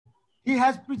He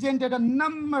has presented a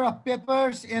number of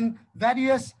papers in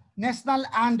various national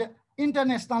and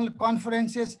international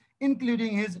conferences,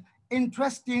 including his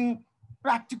interesting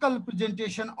practical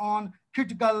presentation on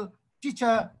critical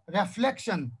teacher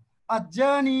reflection, a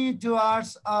journey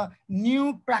towards a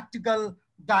new practical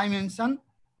dimension.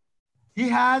 He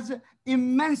has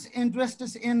immense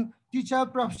interests in teacher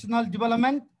professional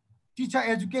development, teacher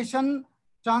education,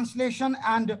 translation,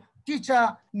 and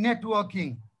teacher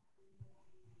networking.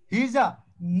 He is a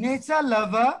nature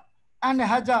lover and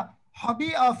has a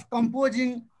hobby of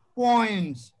composing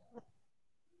poems.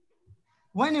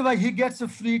 Whenever he gets a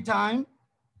free time,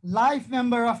 life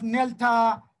member of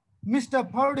NELTA, Mr.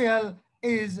 Pordell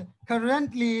is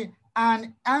currently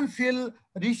an MPhil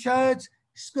research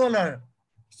scholar.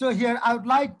 So here I would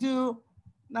like to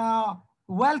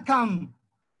welcome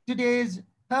today's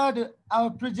our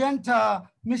presenter,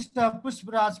 Mr.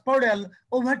 Pushparaj Pordell.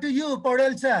 Over to you,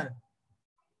 Pordell sir.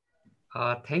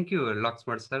 Thank you,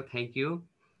 Lakshman sir. Thank you.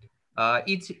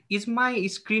 Is my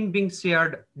screen being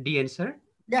shared, DN sir?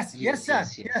 Yes, yes, sir.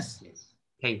 Yes.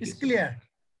 Thank you. It's clear.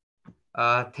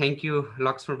 Thank you,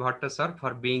 Lakshman Bhatta sir,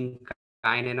 for being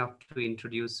kind enough to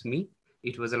introduce me.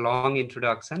 It was a long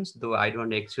introduction, though I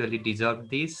don't actually deserve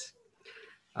this.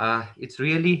 It's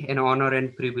really an honor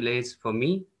and privilege for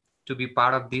me to be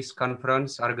part of this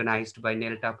conference organized by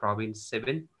NELTA Province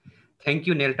 7. Thank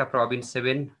you, NELTA Province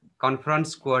 7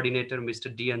 Conference Coordinator,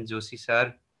 Mr. DN Joshi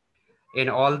sir,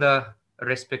 and all the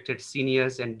respected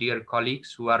seniors and dear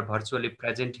colleagues who are virtually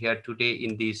present here today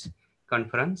in this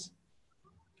conference.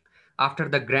 After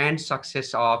the grand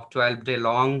success of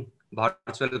 12-day-long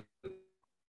virtual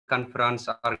conference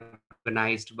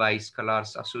organized by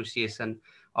Scholars Association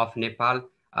of Nepal,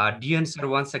 DN sir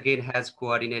once again has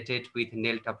coordinated with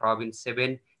NELTA Province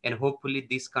 7, and hopefully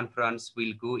this conference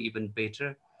will go even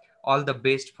better. All the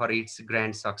best for its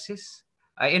grand success.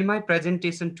 In my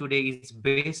presentation today is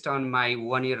based on my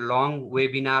one-year-long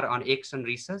webinar on action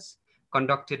research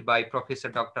conducted by Professor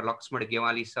Dr. Lakshman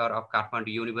Gewali sir of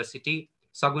Kathmandu University,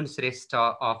 Sagun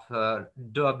Shrestha of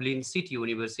Dublin City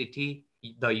University,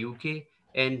 the UK,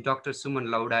 and Dr. Suman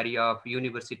Laudari of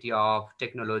University of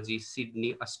Technology,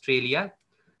 Sydney, Australia.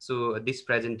 So this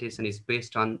presentation is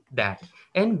based on that.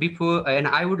 And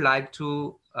I would like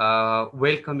to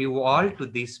welcome you all to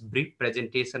this brief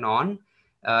presentation on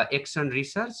action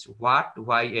research, what,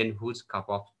 why, and whose cup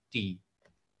of tea.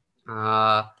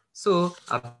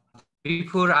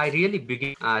 Before I really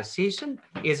begin session,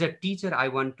 as a teacher, I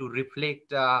want to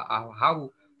reflect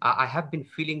how I have been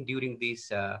feeling during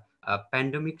this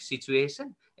pandemic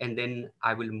situation, and then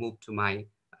I will move to my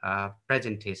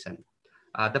presentation.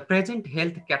 The present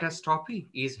health catastrophe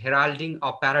is heralding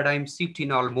a paradigm shift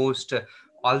in almost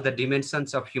all the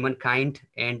dimensions of humankind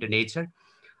and nature.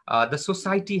 The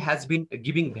society has been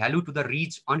giving value to the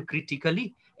rich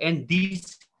uncritically, and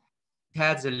this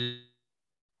has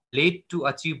led to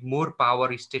achieve more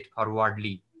power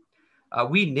straightforwardly.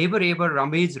 We never ever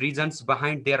rummage reasons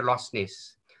behind their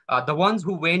lostness. The ones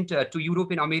who went to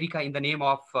Europe and America in the name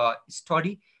of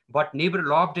study, but never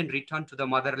loved and returned to the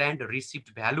motherland, received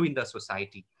value in the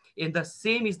society. And the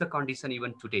same is the condition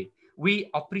even today. We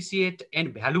appreciate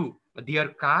and value their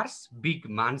cars, big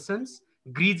mansions,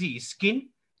 greasy skin,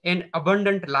 and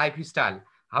abundant lifestyle.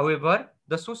 However,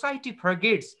 the society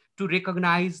forgets to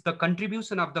recognize the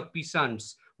contribution of the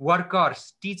peasants,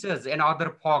 workers, teachers, and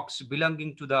other folks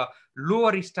belonging to the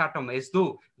lower stratum, as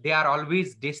though they are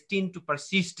always destined to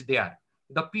persist there.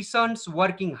 The peasants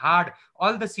working hard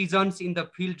all the seasons in the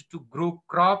field to grow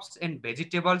crops and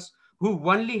vegetables, who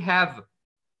only have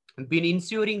been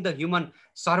ensuring the human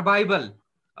survival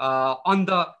on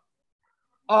the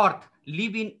earth,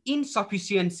 live in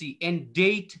insufficiency and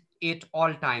debt at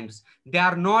all times. They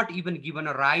are not even given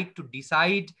a right to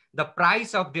decide the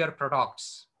price of their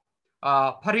products.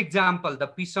 For example, the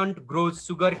peasant grows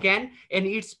sugarcane and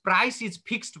its price is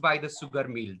fixed by the sugar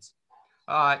mills.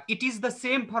 It is the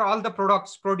same for all the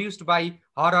products produced by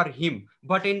her or him,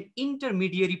 but an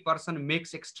intermediary person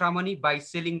makes extra money by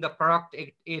selling the product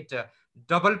at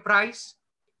double price.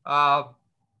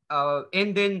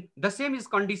 And then the same is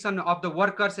condition of the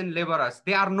workers and laborers.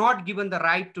 They are not given the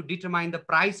right to determine the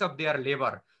price of their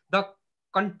labor. The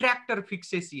contractor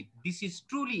fixes it. This is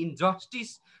truly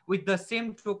injustice. With the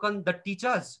same token, the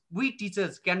teachers, we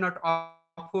teachers cannot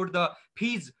afford the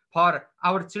fees for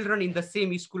our children in the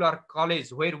same school or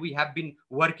college where we have been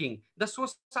working. The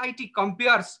society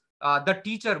compares the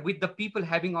teacher with the people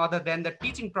having other than the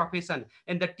teaching profession,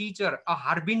 and the teacher, a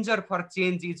harbinger for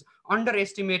change, is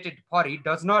underestimated, for he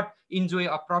does not enjoy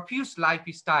a profuse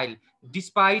lifestyle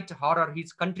despite her or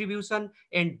his contribution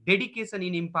and dedication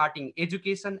in imparting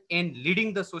education and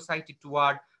leading the society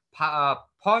toward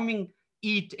forming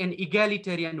it an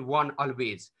egalitarian one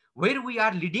always, where we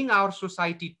are leading our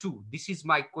society to? This is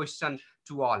my question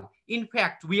to all. In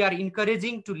fact, we are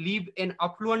encouraging to live an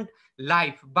affluent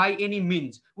life by any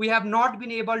means. We have not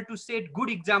been able to set good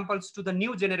examples to the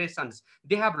new generations.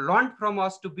 They have learned from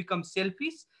us to become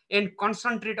selfish and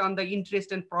concentrate on the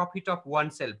interest and profit of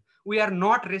oneself. We are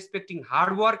not respecting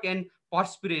hard work and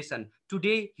perspiration.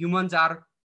 Today, humans are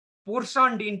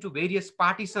portioned into various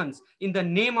partitions in the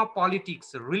name of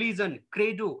politics, religion,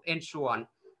 credo, and so on.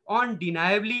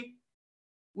 Undeniably,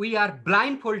 we are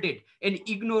blindfolded and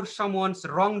ignore someone's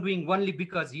wrongdoing only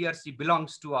because he or she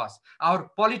belongs to us. Our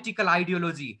political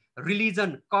ideology,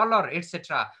 religion, color,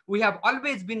 etc. We have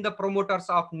always been the promoters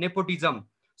of nepotism.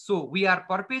 So we are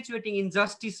perpetuating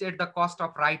injustice at the cost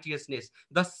of righteousness.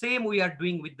 The same we are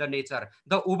doing with the nature.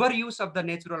 The overuse of the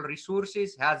natural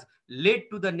resources has led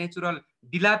to the natural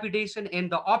dilapidation,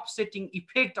 and the offsetting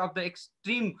effect of the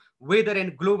extreme weather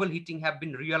and global heating have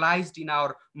been realized in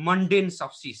our mundane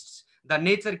subsists. The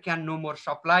nature can no more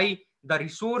supply the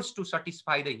resource to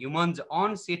satisfy the human's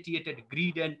unsatiated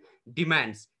greed and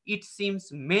demands. It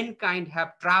seems mankind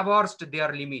have traversed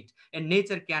their limit, and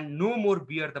nature can no more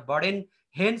bear the burden.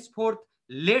 Henceforth,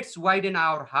 let's widen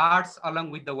our hearts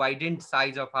along with the widened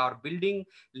size of our building.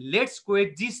 Let's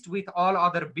coexist with all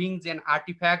other beings and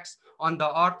artifacts on the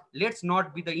earth. Let's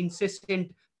not be the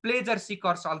incessant pleasure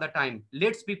seekers all the time.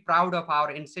 Let's be proud of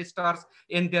our ancestors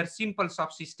and their simple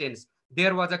subsistence.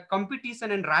 There was a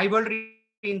competition and rivalry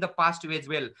in the past as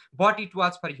well, but it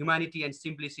was for humanity and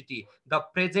simplicity. The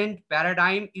present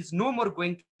paradigm is no more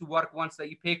going to work once the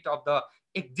effect of the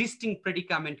existing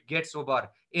predicament gets over,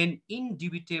 and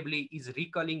indubitably is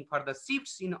recalling for the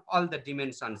shifts in all the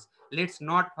dimensions. Let's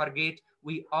not forget,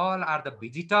 we all are the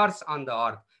visitors on the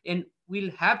earth, and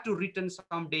we'll have to return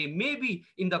someday, maybe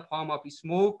in the form of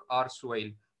smoke or soil.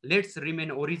 Let's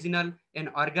remain original and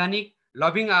organic,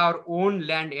 loving our own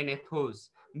land and ethos.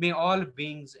 May all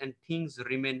beings and things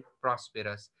remain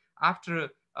prosperous. After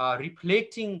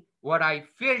reflecting what I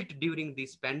felt during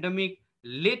this pandemic,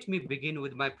 let me begin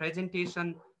with my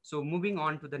presentation. So moving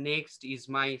on to the next is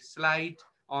my slide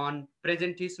on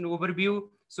presentation overview.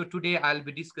 So today I'll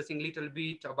be discussing a little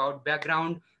bit about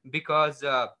background, because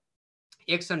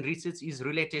action research is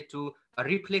related to a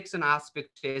reflection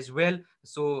aspect as well.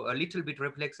 So a little bit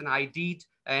reflection I did,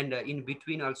 and in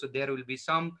between also there will be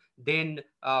some. Then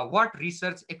what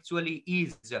research actually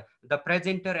is, the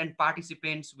presenter and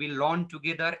participants will learn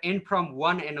together and from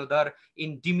one another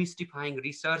in demystifying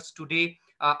research today.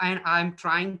 And I'm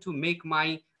trying to make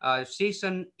my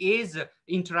session as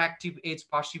interactive as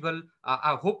possible.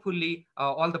 Hopefully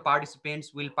all the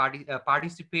participants will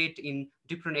participate in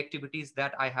different activities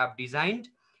that I have designed.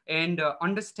 And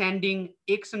understanding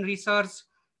action research,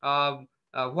 uh,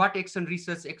 what action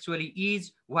research actually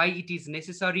is, why it is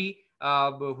necessary,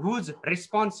 whose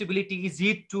responsibility is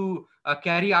it to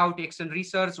carry out action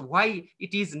research, why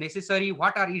it is necessary,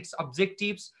 what are its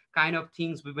objectives, kind of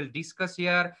things we will discuss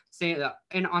here. Say,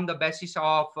 and on the basis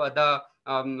of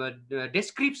the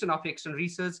description of action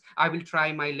research, I will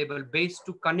try my level best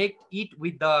to connect it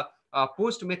with the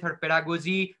post method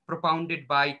pedagogy propounded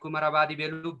by Kumarabadi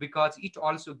Belu, because it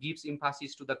also gives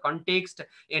emphasis to the context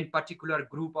and particular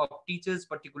group of teachers,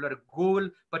 particular goal,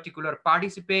 particular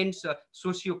participants,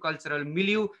 socio-cultural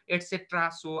milieu, etc.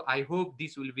 So I hope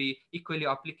this will be equally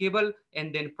applicable.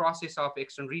 And then process of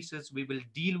action research we will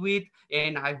deal with,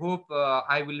 and I hope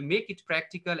I will make it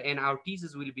practical, and our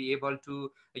teachers will be able to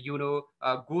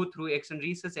go through action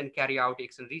research and carry out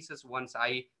action research once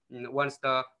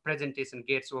the presentation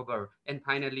gets over. And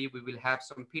finally we will have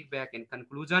some feedback and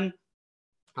conclusion.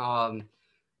 um,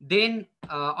 then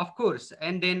of course,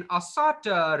 and then a short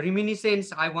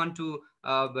reminiscence I want to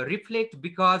reflect,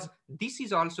 because this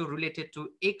is also related to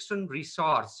action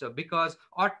research, because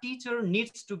our teacher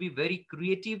needs to be very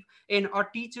creative, and our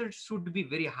teacher should be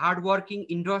very hardworking,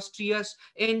 industrious,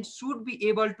 and should be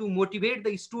able to motivate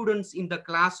the students in the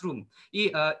classroom.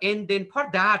 And then for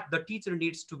that the teacher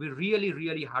needs to be really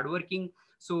really hardworking,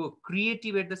 so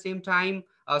creative at the same time.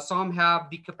 Some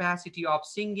have the capacity of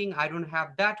singing, I don't have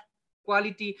that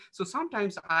quality, so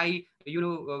sometimes I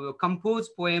compose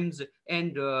poems,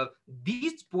 and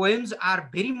these poems are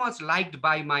very much liked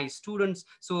by my students,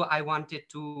 so I wanted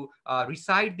to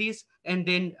recite this. And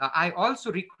then I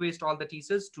also request all the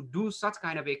teachers to do such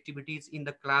kind of activities in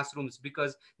the classrooms,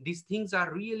 because these things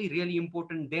are really really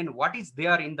important than what is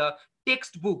there in the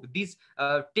textbook. These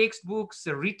textbooks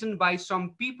written by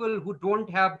some people who don't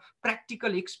have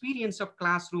practical experience of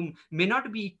classroom may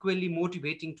not be equally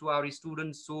motivating to our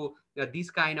students. So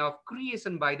these kind of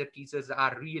creation by the teachers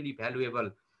are really valuable.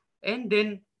 And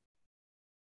then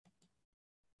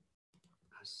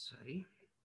Sorry.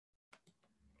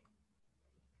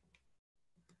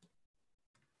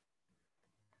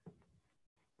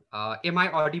 Am I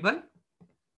audible?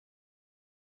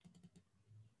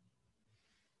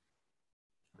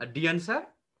 Dian sir?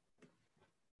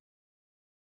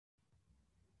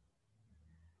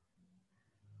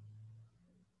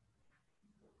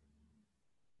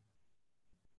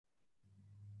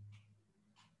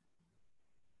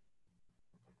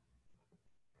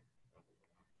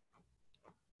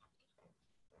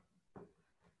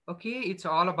 Okay, it's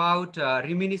all about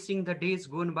reminiscing the days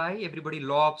gone by. Everybody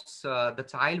loves the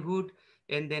childhood,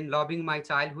 and then loving my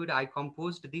childhood, I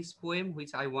composed this poem,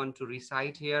 which I want to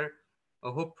recite here.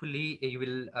 Hopefully, you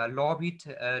will love it,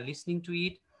 listening to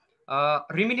it.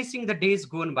 Reminiscing the days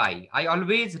gone by. I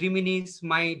always reminisce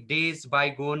my days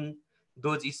bygone,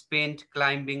 those spent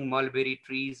climbing mulberry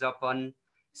trees upon.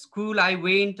 School I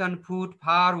went on foot,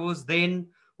 far was then,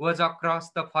 was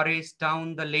across the forest,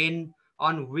 down the lane.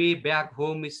 On way back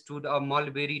home stood a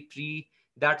mulberry tree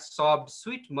that sobbed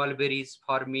sweet mulberries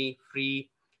for me free.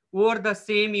 Wore the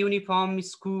same uniform,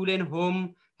 school and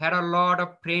home, had a lot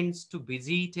of friends to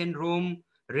visit and roam,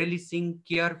 relishing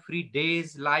carefree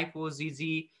days, life was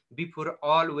easy, before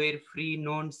all were free,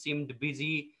 none seemed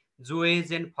busy.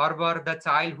 Joys and fervor the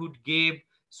childhood gave,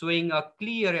 showing a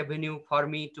clear avenue for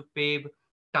me to pave.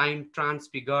 Time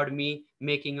transfigured me,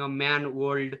 making a man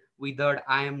old. Withered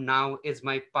I am now, as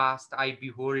my past I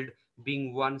behold.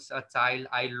 Being once a child,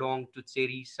 I long to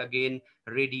cherish again,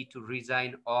 ready to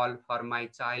resign all for my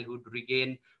childhood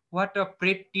regain. What a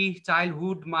pretty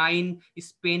childhood mine,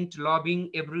 spent loving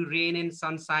every rain and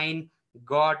sunshine.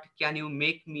 God, can you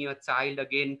make me a child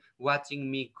again, watching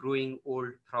me growing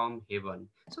old from heaven?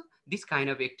 So, this kind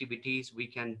of activities we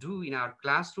can do in our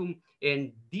classroom,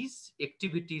 and these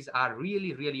activities are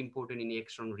really, really important in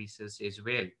action research as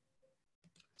well.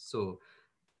 So,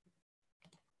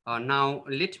 now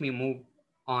let me move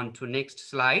on to next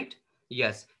slide.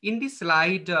 Yes, in this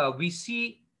slide, we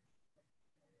see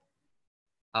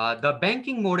the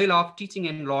banking model of teaching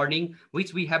and learning,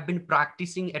 which we have been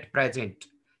practicing at present.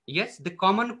 Yes, the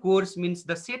common course means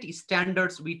the set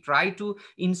standards we try to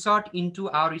insert into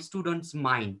our students'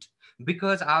 mind,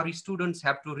 because our students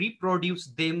have to reproduce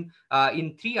them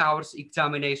in 3 hours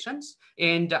examinations,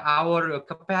 and our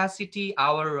capacity,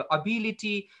 our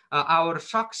ability, our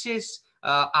success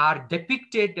are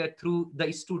depicted through the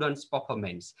students'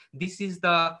 performance. This is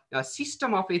the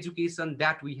system of education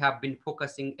that we have been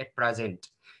focusing at present.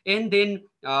 And then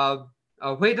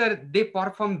whether they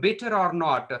perform better or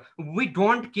not, we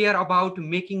don't care about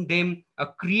making them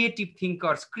creative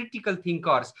thinkers, critical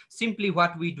thinkers. Simply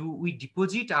what we do, we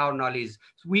deposit our knowledge.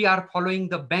 We are following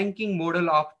the banking model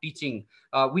of teaching.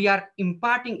 We are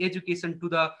imparting education to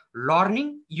the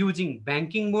learning using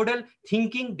banking model,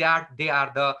 thinking that they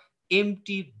are the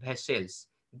empty vessels.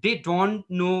 They don't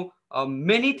know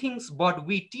many things, but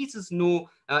we teachers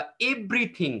know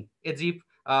everything, as if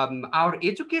our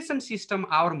education system,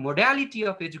 our modality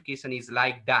of education is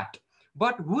like that.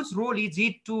 But whose role is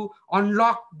it to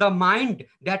unlock the mind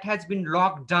that has been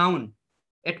locked down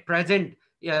at present?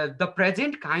 The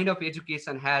present kind of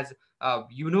education has,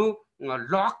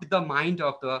 locked the mind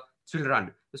of the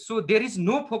children. So there is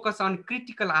no focus on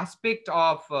critical aspect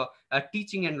of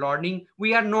teaching and learning.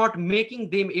 We are not making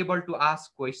them able to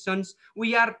ask questions.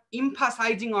 We are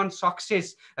emphasizing on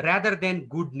success rather than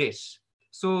goodness.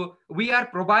 So we are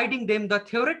providing them the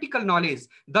theoretical knowledge.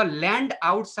 The land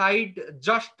outside,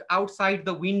 just outside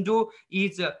the window,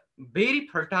 is very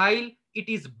fertile. It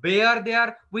is bare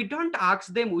there. We don't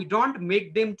ask them, we don't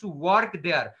make them to work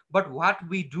there. But what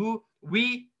we do,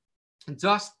 we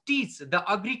just teach the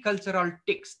agricultural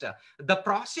text, the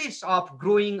process of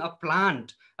growing a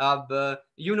plant, of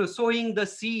sowing the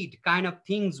seed, kind of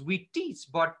things we teach.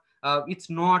 But it's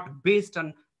not based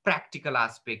on practical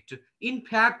aspect. In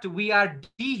fact, we are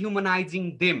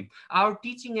dehumanizing them. Our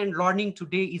teaching and learning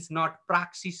today is not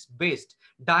praxis based.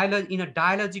 Dialogue, in a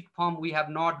dialogic form, we have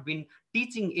not been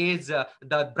teaching, as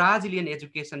the Brazilian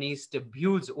educationist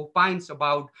views, opines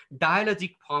about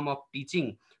dialogic form of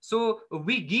teaching. So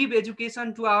we give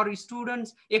education to our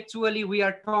students. Actually, we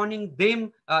are turning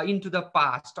them into the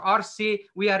past, or say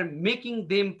we are making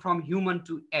them from human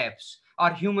to apes, or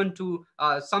human to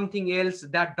something else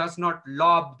that does not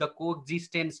love the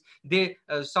coexistence. They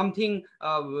something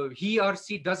he or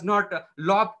she does not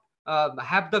love,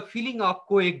 have the feeling of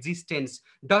coexistence,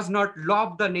 does not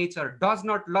love the nature, does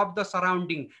not love the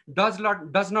surrounding, does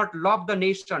not love the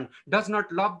nation, does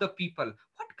not love the people.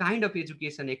 What kind of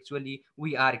education actually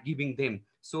we are giving them?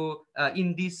 So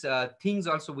in these things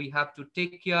also we have to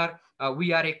take care.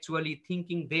 We are actually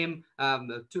thinking them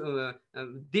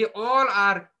they all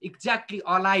are exactly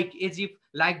alike, as if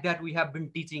like that we have been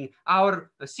teaching.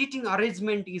 Our seating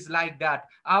arrangement is like that,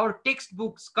 our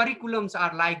textbooks curriculums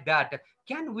are like that.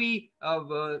 Can we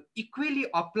equally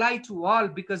apply to all?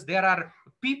 Because there are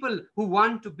people who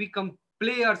want to become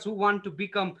players, who want to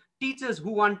become teachers,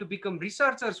 who want to become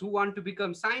researchers, who want to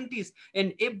become scientists,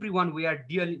 and everyone we are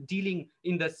dealing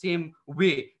in the same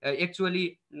way.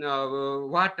 Actually,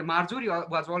 what Marjorie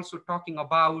was also talking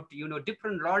about,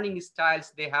 different learning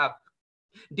styles they have,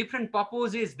 different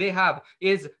purposes they have.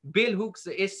 Is bell hooks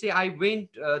essay I went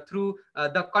through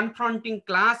the confronting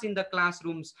class in the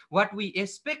classrooms. What we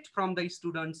expect from the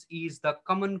students is the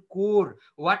common core.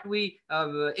 What we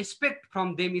expect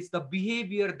from them is the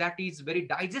behavior that is very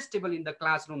digestible in the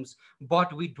classrooms,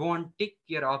 but we don't take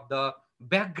care of the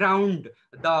background,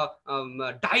 the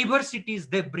diversities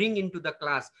they bring into the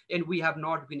class, and we have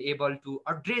not been able to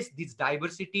address these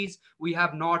diversities. We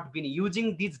have not been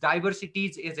using these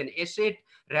diversities as an asset.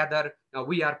 Rather,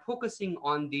 we are focusing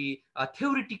on the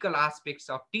theoretical aspects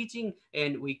of teaching,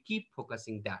 and we keep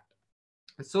focusing that.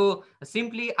 So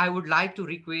simply, I would like to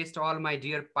request all my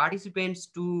dear participants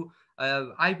to,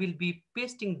 I will be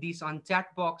pasting this on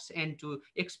chat box, and to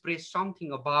express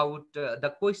something about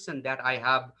the question that I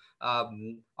have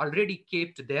already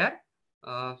kept there.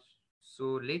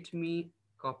 So let me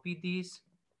copy this.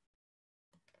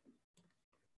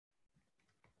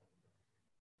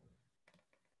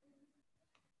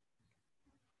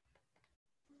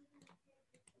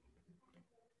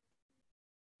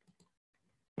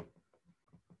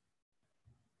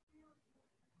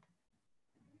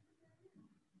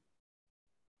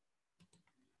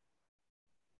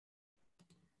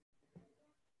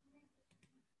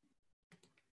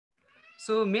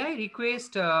 So may I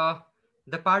request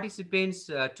the participants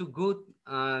to go,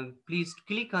 please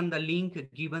click on the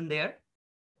link given there,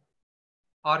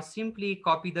 or simply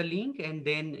copy the link and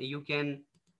then you can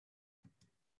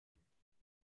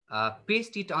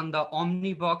paste it on the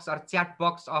Omnibox or chat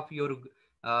box of your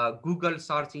Google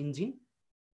search engine.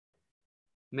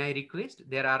 May I request?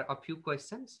 There are a few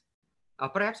questions.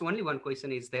 Perhaps only one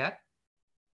question is there.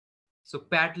 So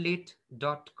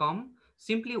padlet.com.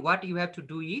 Simply what you have to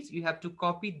do is you have to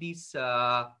copy this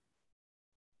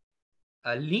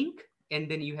link, and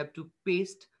then you have to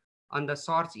paste on the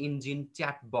search engine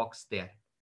chat box there.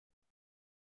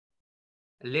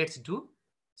 Let's do.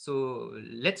 So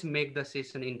let's make the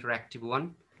session interactive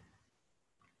one.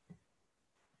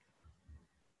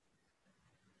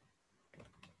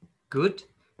 Good.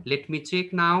 Let me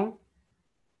check now.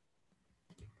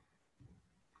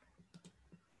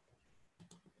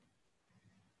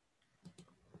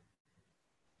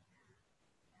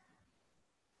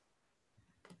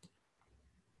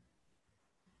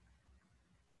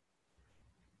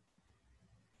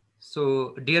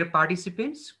 So dear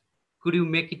participants, could you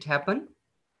make it happen?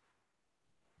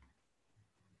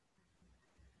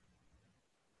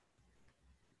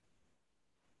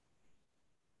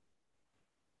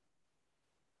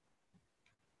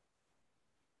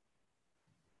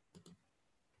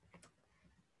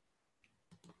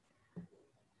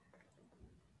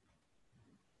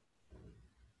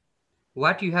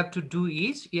 What you have to do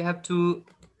is you have to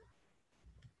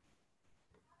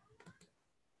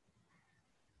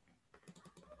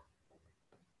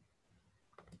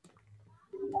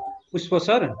Pushpa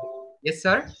sir, yes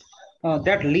sir.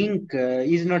 that link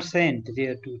is not sent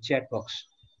there to chat box.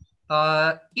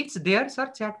 It's there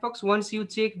sir, chat box. Once you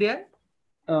check there.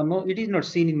 No, it is not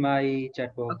seen in my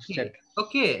chat box. Chat.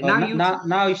 Okay. Now you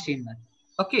now it's seen.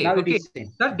 okay. Now it Okay, is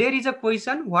seen. sir, there is a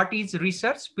question. What is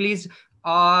research? Please,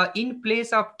 in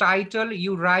place of title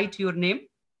you write your name.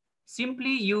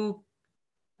 Simply you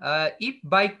if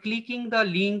by clicking the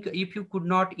link, if you could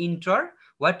not enter,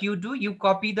 what you do, you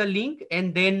copy the link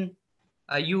and then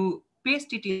you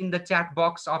paste it in the chat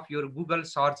box of your Google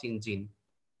search engine.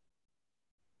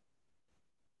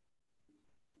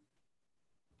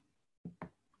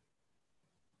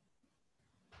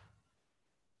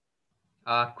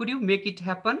 Could you make it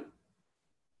happen?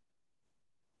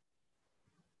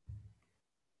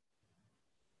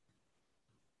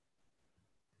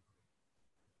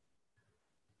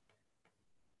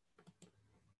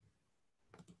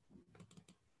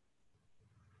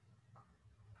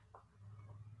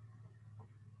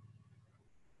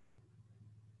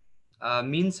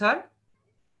 Means her.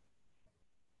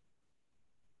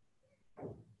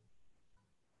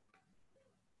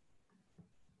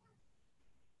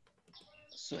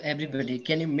 So everybody.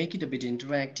 Can you make it a bit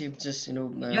interactive? Just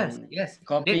Yes, yes.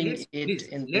 copying Let's it please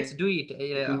in let's the do it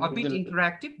a Google. bit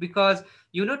interactive, because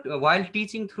while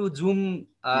teaching through Zoom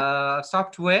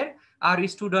software, our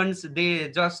students, they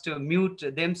just mute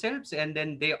themselves and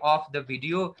then they off the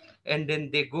video and then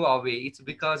they go away. It's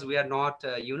because we are not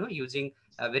using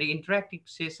very interactive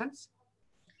sessions.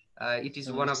 It is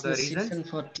So one this of is the a reasons. session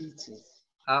for teachers.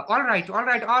 All right, all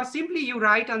right. Or simply you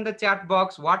write on the chat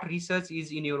box what research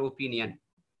is in your opinion.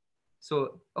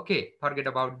 So, okay, forget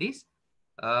about this.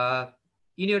 Uh,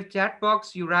 in your chat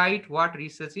box, you write what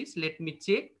research is. Let me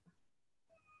check.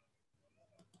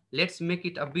 Let's make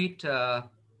it a bit.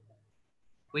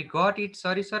 We got it.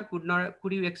 Sorry, sir.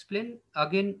 Could you explain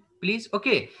again, please?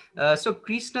 Okay. So,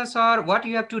 Krishna, sir, what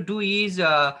you have to do is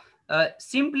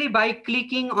simply by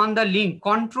clicking on the link,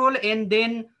 control, and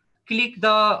then click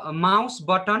the mouse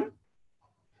button.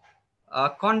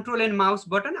 Control and mouse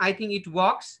button. I think it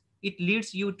works. It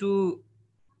leads you to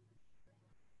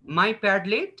my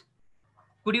Padlet.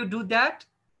 Could you do that?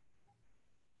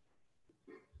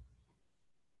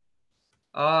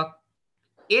 Uh,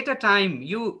 at a time,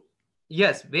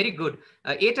 yes, very good.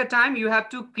 At a time, you have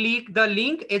to click the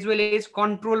link as well as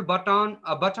control button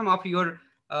of your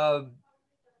uh,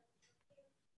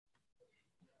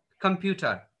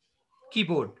 computer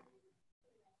keyboard.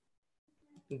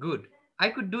 Good. I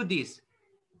could do this.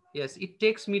 Yes, it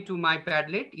takes me to my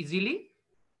Padlet easily.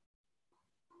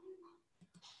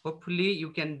 Hopefully you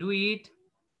can do it.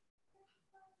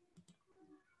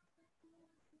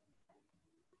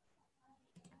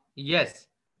 Yes.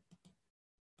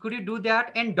 Could you do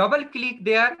that and double click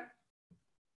there?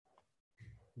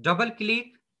 Double click.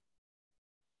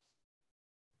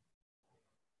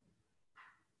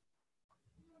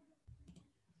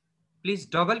 Please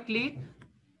double click.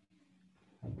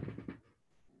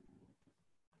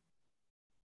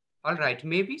 All right,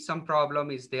 maybe some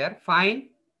problem is there. Fine.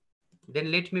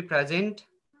 Then let me present.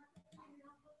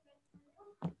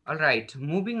 All right,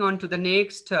 moving on to the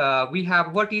next, we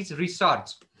have what is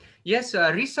research. Yes,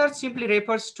 research simply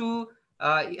refers to,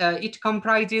 it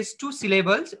comprises two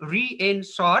syllables, re and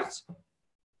search.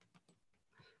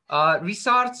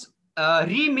 Research,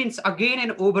 re means again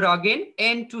and over again,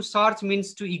 and to search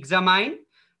means to examine,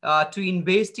 to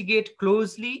investigate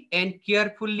closely and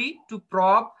carefully, to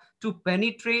probe, to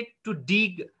penetrate, to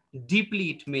dig deeply,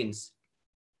 it means.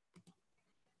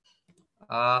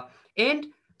 And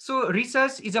so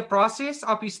research is a process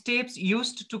of steps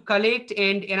used to collect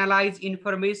and analyze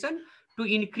information to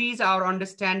increase our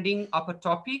understanding of a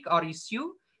topic or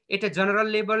issue. At a general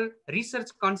level, research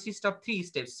consists of three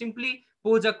steps. Simply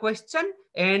pose a question,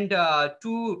 and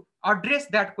to address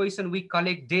that question, we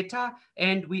collect data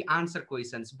and we answer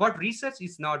questions. But research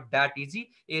is not that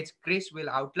easy. It's Creswell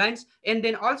outlines, and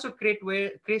then also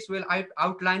Creswell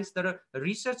outlines the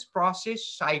research process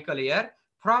cycle here.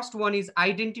 First one is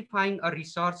identifying a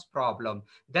research problem.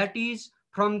 That is,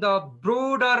 from the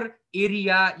broader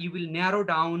area, you will narrow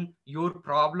down your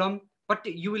problem, but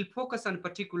you will focus on a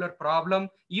particular problem.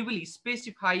 You will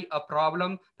specify a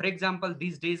problem. For example,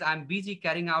 these days I'm busy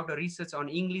carrying out a research on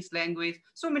English language.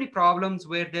 So many problems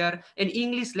were there. And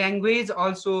English language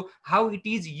also, how it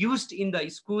is used in the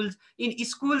schools. In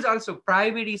schools also,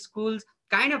 private schools,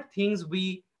 kind of things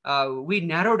we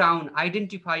narrow down,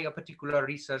 identify a particular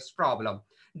research problem.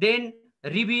 Then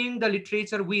reviewing the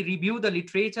literature, we review the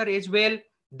literature as well.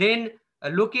 Then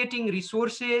locating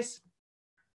resources,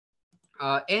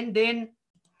 and then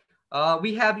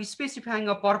we have specifying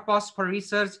a purpose for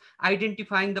research,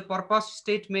 identifying the purpose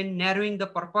statement, narrowing the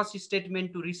purpose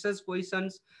statement to research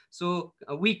questions. So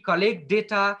we collect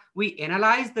data, we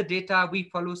analyze the data, we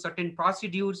follow certain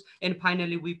procedures, and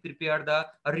finally we prepare the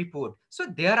report. So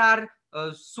there are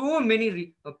so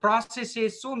many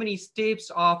processes, so many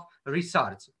steps of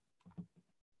research.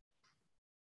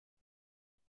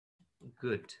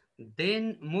 Good.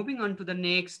 Then moving on to the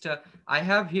next, I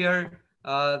have here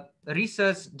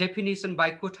research definition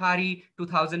by Kothari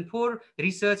 2004.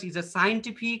 Research is a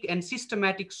scientific and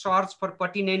systematic search for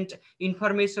pertinent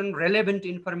information, relevant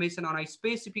information on a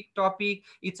specific topic.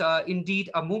 It's indeed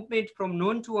a movement from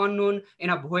known to unknown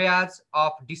and a voyage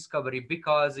of discovery,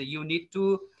 because you need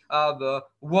to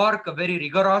work very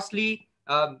rigorously.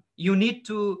 You need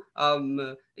to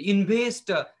invest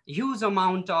a huge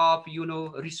amount of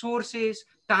resources,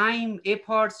 time,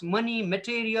 efforts, money,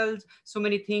 materials, so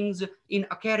many things in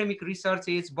academic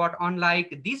researches. But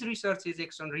unlike these researches,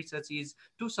 action research is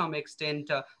to some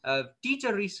extent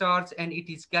teacher research, and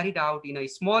it is carried out in a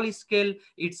small scale.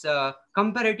 It's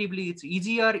comparatively it's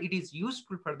easier, it is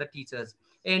useful for the teachers.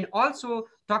 And also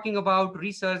talking about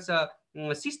research,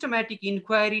 systematic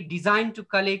inquiry designed to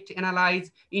collect,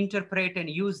 analyze, interpret, and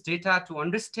use data to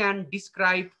understand,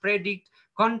 describe, predict,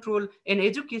 control an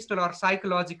educational or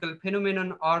psychological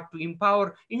phenomenon, or to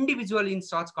empower individual in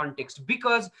such context.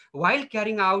 Because while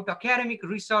carrying out academic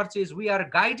researches, we are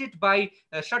guided by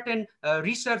certain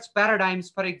research paradigms.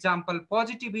 For example,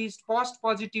 positivist,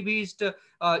 post-positivist,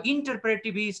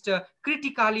 interpretivist,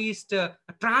 criticalist,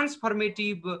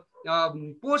 transformative,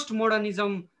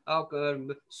 postmodernism,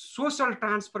 social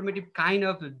transformative kind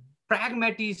of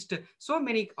pragmatist. So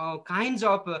many kinds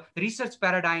of research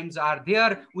paradigms are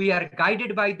there. We are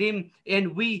guided by them,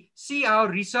 and we see our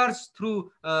research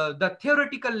through the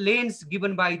theoretical lens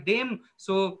given by them.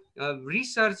 So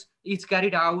research is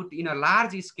carried out in a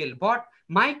large scale, but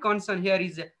my concern here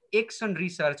is action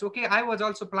research. Okay, I was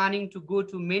also planning to go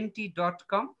to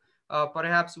menti.com.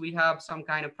 Perhaps we have some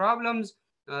kind of problems,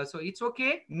 so it's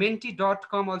okay.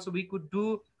 Menti.com also we could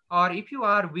do, or if you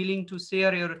are willing to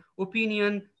share your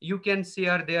opinion, you can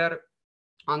share there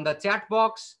on the chat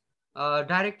box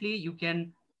directly. You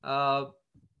can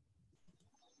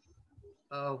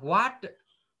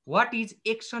what is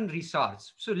action research?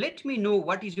 So let me know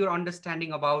what is your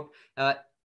understanding about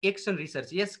action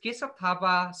research. Yes, Keshav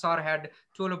Thapa sir had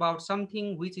told about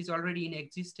something which is already in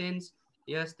existence.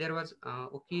 Yes, there was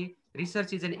okay.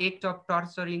 Research is an act of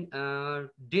torturing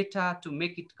data to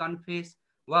make it confess.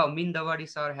 Wow, Mindawadi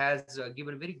sir has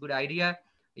given a very good idea.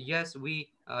 Yes, we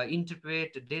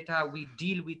interpret data, we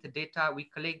deal with the data, we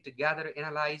collect, gather,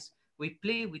 analyze, we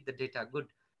play with the data. Good,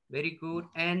 very good.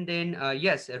 And then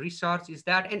yes, research is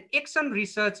that. And action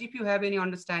research, if you have any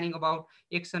understanding about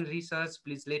action research,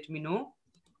 please let me know.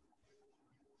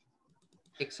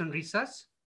 Action research.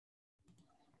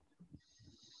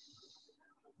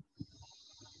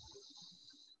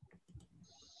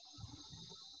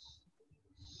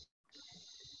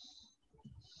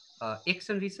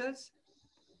 Action research.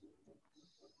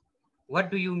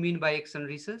 What do you mean by action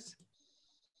research?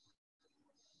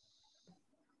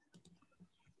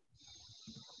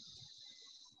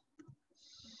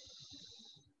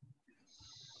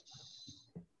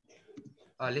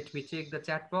 Let me check the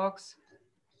chat box.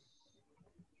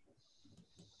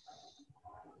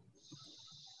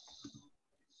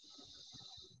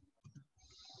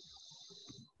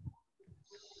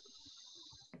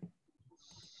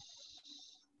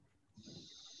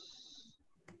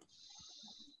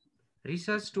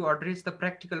 Research to address the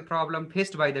practical problem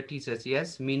faced by the teachers.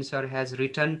 Yes, Min sir has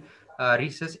written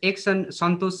research. Action,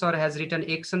 Santosh sir has written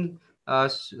action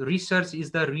research is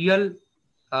the real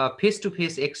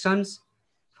face-to-face actions.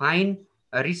 Fine.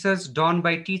 Research done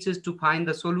by teachers to find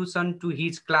the solution to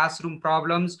his classroom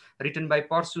problems, written by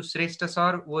Parsu Shrestha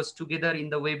sir, was together in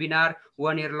the webinar,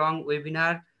 1 year long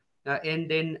webinar. And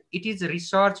then it is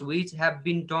research which have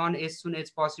been done as soon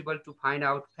as possible to find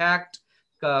out fact.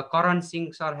 Karan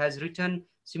Singh sir has written.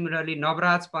 Similarly,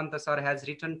 Navraj Panta sir has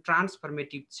written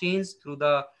transformative change through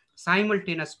the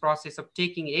simultaneous process of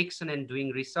taking action and doing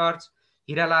research.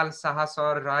 Hiralal Saha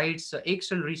sir writes,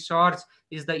 action research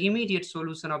is the immediate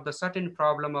solution of the certain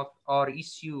problem of or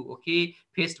issue, okay,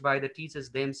 faced by the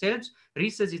teachers themselves.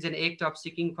 Research is an act of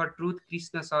seeking for truth.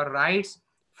 Krishna sir writes,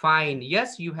 fine.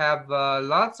 Yes, you have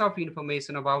lots of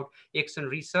information about action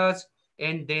research.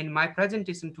 And then my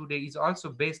presentation today is also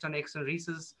based on action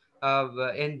research,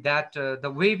 and that the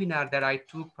webinar that I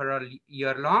took for a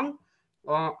year long.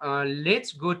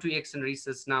 Let's go to action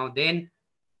research now. Then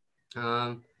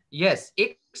yes,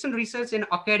 action research and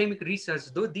academic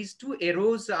research, though these two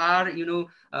arrows are,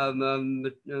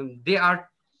 they are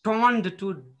turned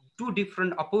to two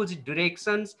different opposite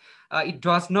directions. It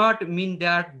does not mean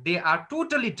that they are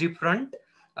totally different.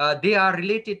 They are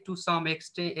related to some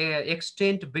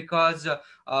extent because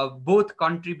both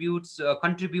contribute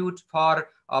for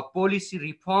policy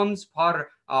reforms,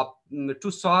 for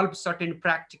to solve certain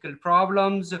practical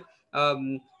problems,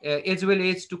 as well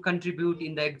as to contribute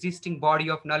in the existing body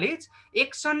of knowledge.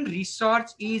 Action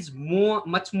research is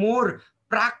much more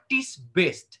practice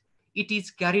based. It is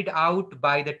carried out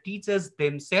by the teachers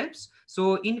themselves.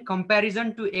 So in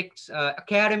comparison to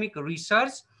academic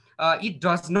research, it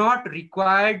does not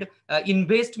require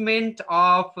investment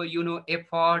of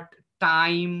effort,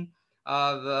 time,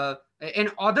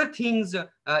 and other things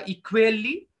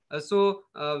equally. So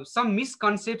some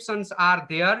misconceptions are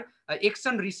there.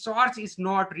 Action research is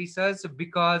not research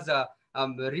because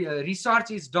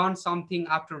research is done something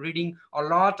after reading. A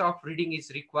lot of reading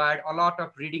is required. A lot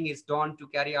of reading is done to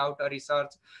carry out a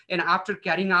research. And after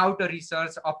carrying out a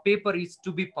research, a paper is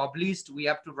to be published. We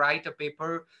have to write a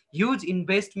paper. Huge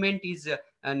investment is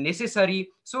necessary.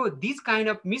 So these kind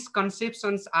of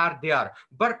misconceptions are there.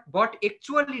 But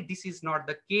actually, this is not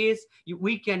the case.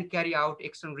 We can carry out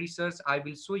external research. I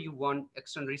will show you one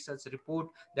external research report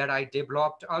that I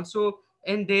developed also.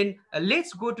 And then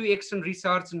let's go to external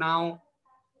research now.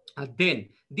 Then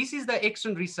this is the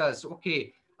external research.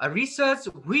 Okay, a research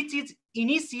which is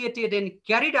initiated and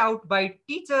carried out by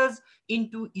teachers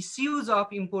into issues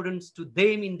of importance to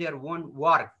them in their own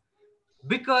work,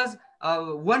 because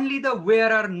only the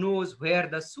wearer knows where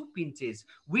the shoe pinches.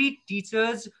 We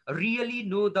teachers really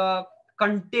know the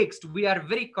context. We are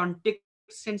very context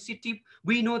sensitive.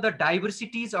 We know the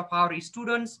diversities of our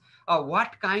students,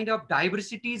 what kind of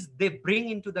diversities they bring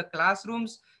into the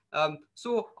classrooms.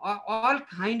 So all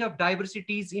kind of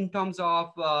diversities in terms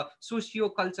of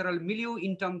socio-cultural milieu,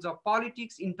 in terms of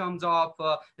politics, in terms of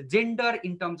gender,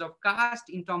 in terms of caste,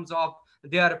 in terms of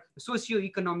their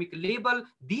socio-economic level.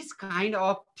 These kind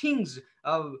of things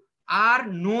are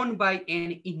known by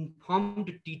an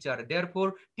informed teacher.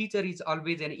 Therefore, teacher is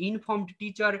always an informed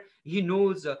teacher. He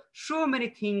knows so many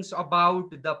things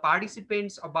about the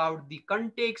participants, about the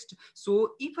context.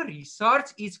 So if a research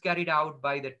is carried out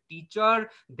by the teacher,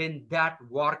 then that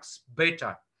works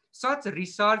better. Such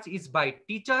research is by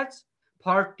teachers,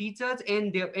 for teachers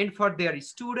and for their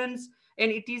students, and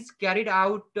it is carried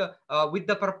out with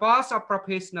the purpose of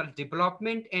professional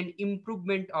development and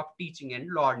improvement of teaching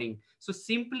and learning. So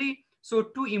simply, so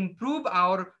to improve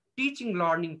our teaching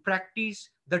learning practice,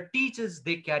 the teachers,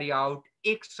 they carry out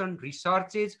external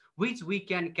researches which we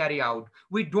can carry out.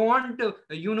 We don't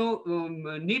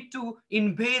need to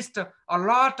invest a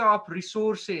lot of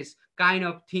resources kind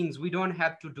of things. We don't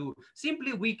have to do.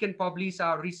 Simply we can publish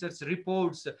our research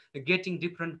reports, getting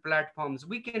different platforms.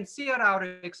 We can share our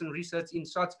external research in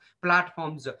such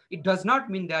platforms. It does not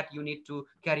mean that you need to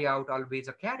carry out always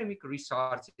academic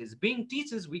researches. Being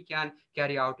teachers, we can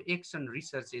carry out external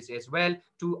researches as well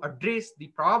to address the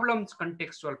problems,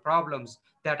 contextual problems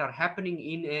that are happening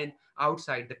in and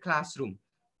outside the classroom.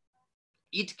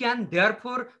 It can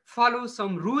therefore follow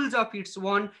some rules of its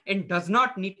own and does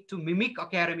not need to mimic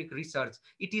academic research.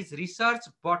 It is research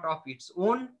but of its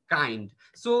own kind.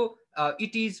 So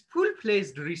it is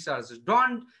full-fledged research.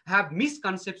 Don't have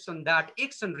misconception that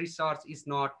external research is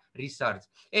not research.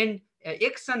 And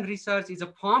external research is a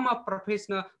form of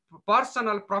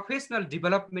personal professional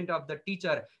development of the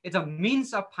teacher. It's a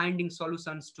means of finding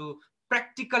solutions to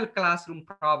practical classroom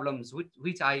problems,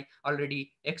 which I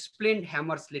already explained.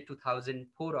 Hammersley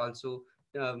 2004 also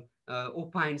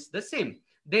opines the same.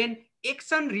 Then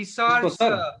external research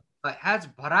sir. has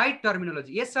varied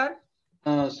terminology. Yes, sir.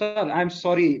 Sir, I'm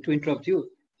sorry to interrupt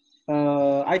you.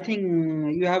 I think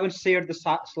you haven't shared the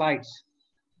slides.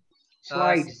 Uh,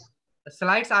 Slides.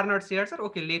 Slides are not shared, sir.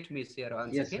 Okay, let me share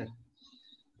once Yes, again.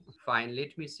 sir. Fine,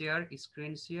 let me share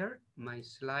screen share my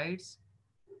slides.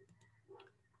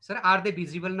 Sir, are they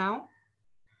visible now?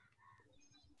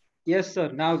 Yes,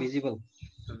 sir. Now visible.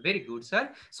 Very good, sir.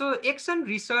 So action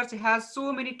research has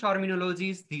so many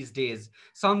terminologies these days.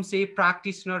 Some say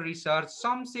practitioner research,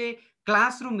 some say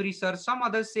classroom research, some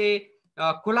others say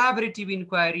collaborative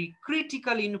inquiry,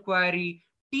 critical inquiry,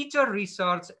 teacher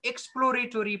research,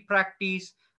 exploratory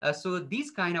practice. So these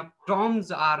kind of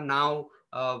terms are now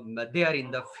there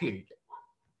in the field.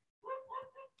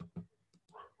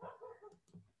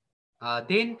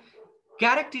 Then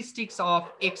characteristics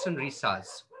of action research.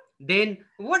 Then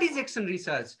what is action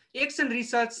research? Action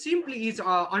research simply is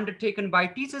undertaken by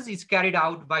teachers, is carried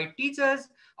out by teachers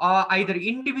either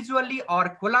individually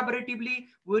or collaboratively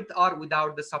with or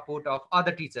without the support of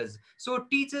other teachers. So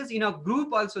teachers in a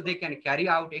group also, they can carry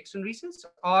out action research,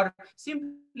 or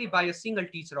simply by a single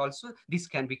teacher also this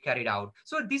can be carried out.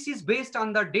 So this is based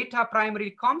on the data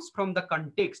primarily comes from the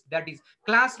context, that is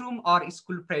classroom or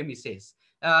school premises.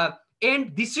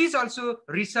 And this is also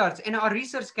research, and our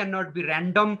research cannot be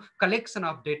random collection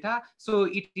of data. So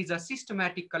it is a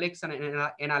systematic collection and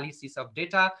analysis of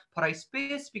data for a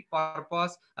specific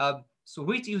purpose, so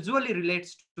which usually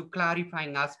relates to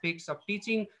clarifying aspects of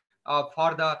teaching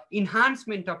for the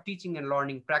enhancement of teaching and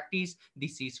learning practice.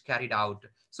 This is carried out.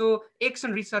 So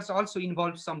action research also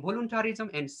involves some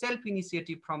voluntarism and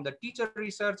self-initiative from the teacher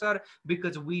researcher,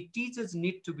 because we teachers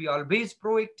need to be always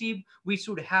proactive. We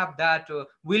should have that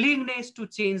willingness to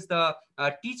change the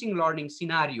teaching learning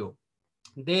scenario.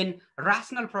 Then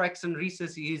rational for action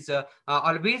research is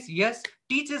always, yes,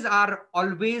 teachers are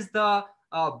always the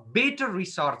better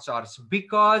researchers,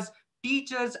 because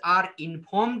teachers are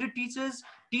informed teachers.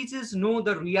 Teachers know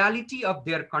the reality of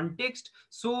their context.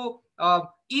 So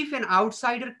if an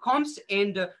outsider comes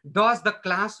and does the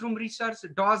classroom research,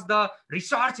 does the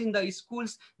research in the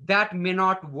schools, that may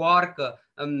not work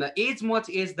as much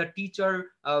as the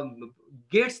teacher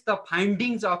gets the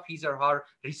findings of his or her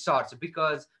research,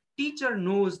 because teacher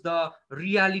knows the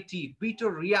reality, bitter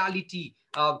reality,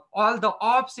 all the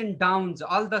ups and downs,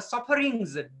 all the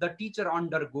sufferings that the teacher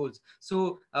undergoes.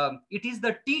 So it is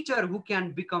the teacher who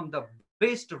can become the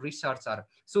best researcher.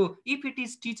 So if it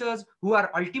is teachers who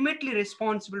are ultimately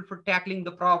responsible for tackling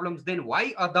the problems, then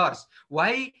why others?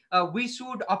 Why we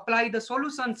should apply the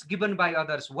solutions given by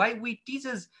others? Why we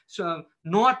teachers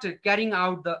not carrying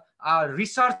out the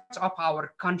research of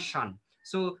our concern?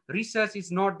 So research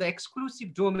is not the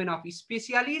exclusive domain of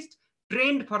specialists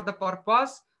trained for the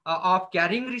purpose of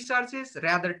carrying researches.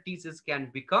 Rather, teachers can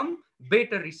become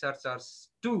better researchers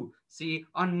too. See,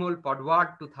 Anmol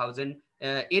Padwar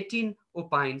 2018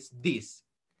 opines this.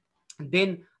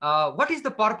 Then what is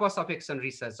the purpose of action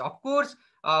research? Of course,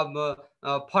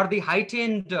 for the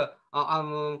heightened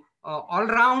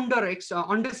all-round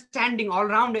understanding of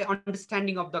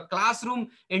the classroom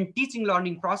and teaching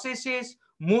learning processes,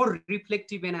 more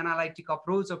reflective and analytic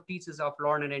approach of teachers of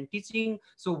learning and teaching,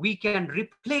 so we can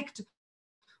reflect,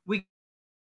 we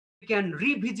can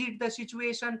revisit the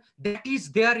situation that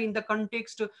is there in the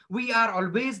context. We are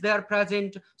always there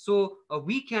present, so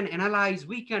we can analyze,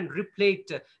 we can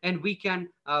reflect, and we can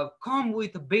come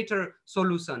with better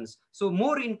solutions. So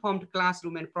more informed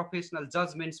classroom and professional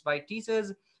judgments by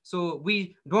teachers, so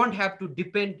we don't have to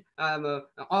depend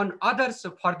on others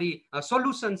for the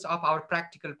solutions of our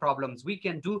practical problems. We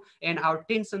can do, and our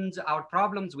tensions, our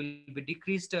problems will be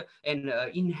decreased, and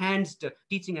enhanced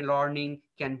teaching and learning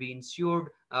can be ensured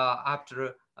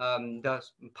after the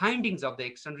findings of the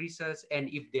action research, and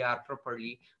if they are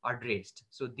properly addressed.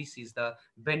 So this is the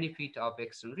benefit of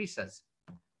action research.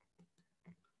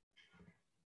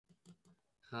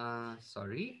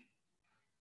 Sorry.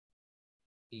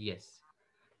 Yes.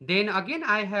 Then again,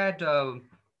 I had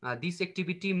this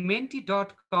activity,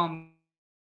 menti.com.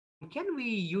 Can we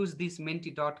use this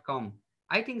menti.com?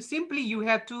 I think simply you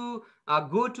have to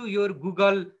go to your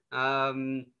Google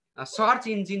search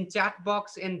engine chat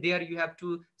box, and there you have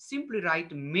to simply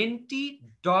write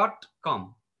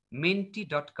menti.com.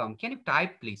 Menti.com. Can you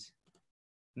type, please?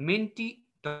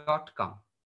 Menti.com.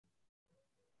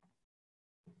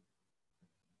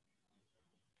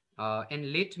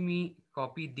 And let me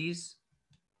copy this.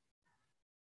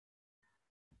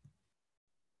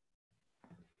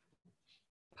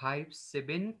 Five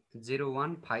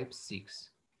 70156.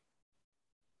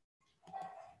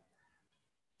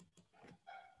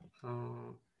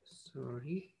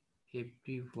 Sorry,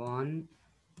 everyone.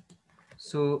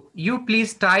 So you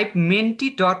please type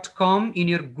menti.com in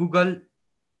your Google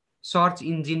search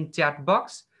engine chat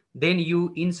box. Then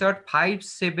you insert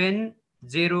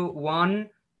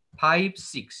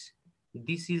 570156.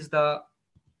 This is the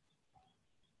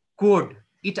code.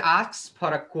 It asks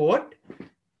for a code,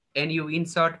 and you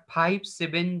insert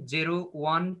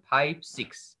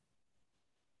 570156.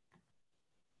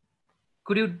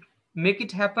 Could you make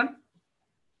it happen?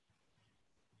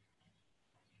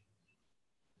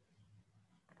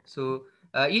 So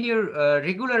in your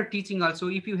regular teaching also,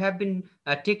 if you have been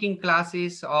taking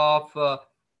classes of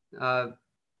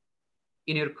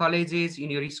in your colleges,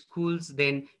 in your schools,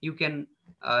 then you can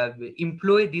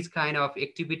employ these kind of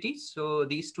activities. So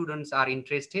the students are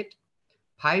interested.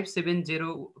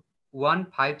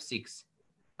 570156.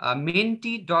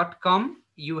 Menti.com,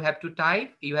 you have to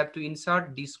type, you have to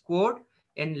insert this code,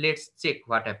 and let's check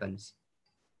what happens.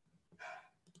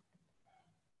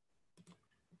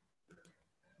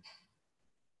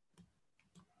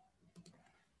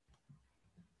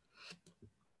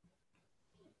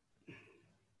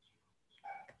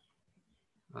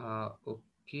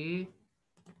 Okay.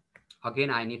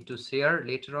 Again, I need to share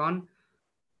later on.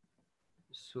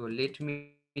 So let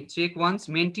me check once.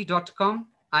 Menti.com.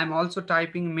 I'm also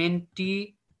typing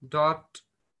menti.com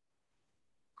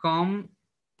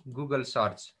Google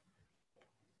search.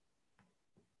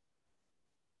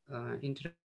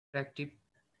 Interactive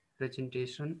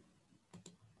presentation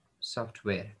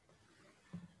software.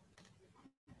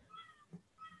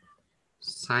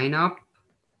 Sign up.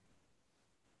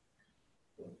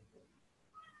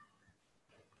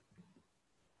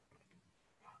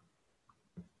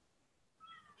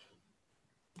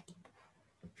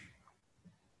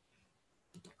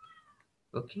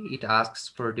 Okay, it asks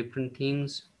for different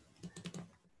things.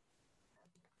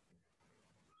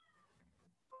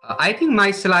 I think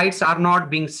my slides are not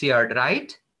being shared,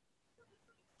 right?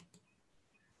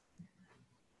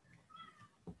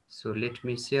 So let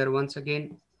me share once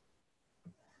again.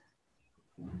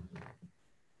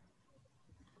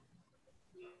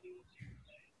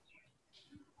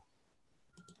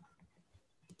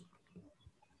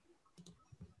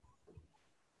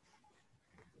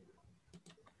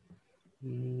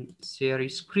 Share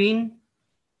screen,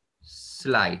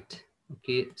 slide.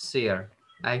 Okay, share.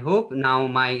 I hope now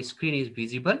my screen is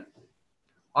visible.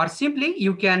 Or simply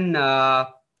you can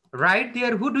write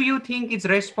there, who do you think is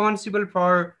responsible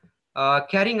for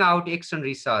carrying out action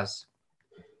research?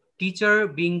 Teacher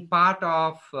being part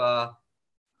of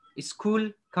school,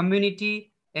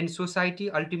 community, and society.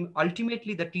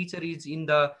 Ultimately, the teacher is in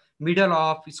the middle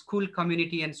of school,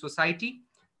 community, and society.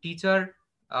 Teacher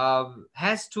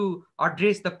has to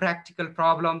address the practical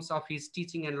problems of his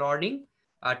teaching and learning.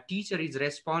 Teacher is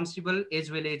responsible,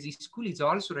 as well as school is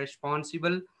also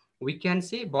responsible, we can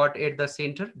say, but at the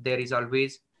center, there is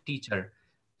always teacher.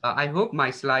 I hope my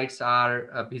slides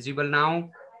are visible now.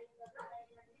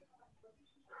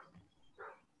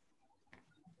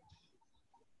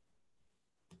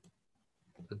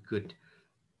 Good.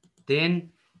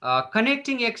 Then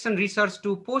connecting action research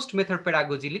to post method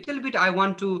pedagogy. Little bit I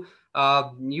want to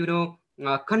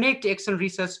connect action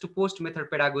research to post method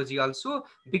pedagogy also,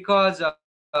 because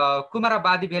Kumara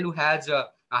Badivelu has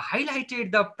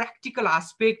highlighted the practical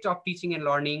aspect of teaching and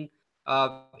learning,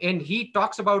 and he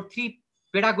talks about three: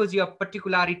 pedagogy of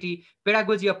particularity,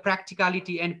 pedagogy of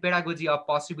practicality, and pedagogy of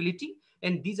possibility.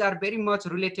 And these are very much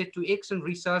related to action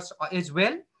research as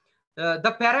well.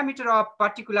 The parameter of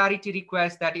particularity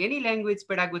requires that any language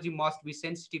pedagogy must be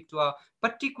sensitive to a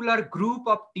particular group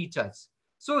of teachers.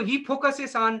 So he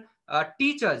focuses on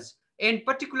teachers and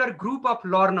particular group of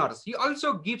learners. He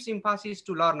also gives emphasis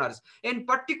to learners and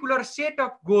particular set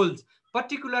of goals,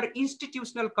 particular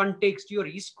institutional context, your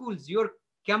schools, your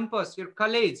campus, your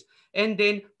college, and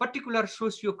then particular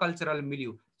socio-cultural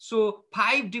milieu. So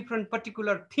 5 different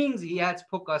particular things he has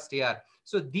focused here.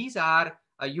 So these are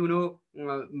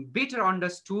better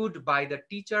understood by the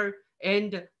teacher,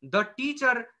 and the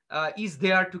teacher is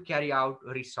there to carry out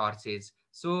resources.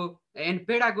 So, and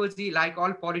pedagogy, like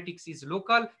all politics, is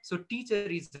local. So teacher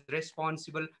is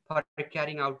responsible for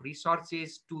carrying out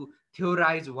resources to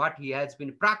theorize what he has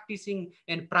been practicing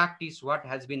and practice what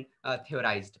has been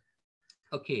theorized.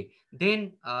 Okay,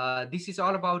 then this is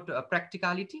all about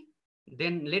practicality.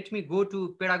 Then let me go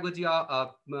to pedagogy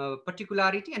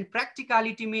particularity. And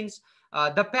practicality means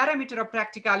the parameter of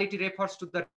practicality refers to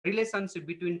the relationship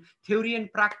between theory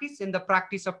and practice and the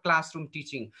practice of classroom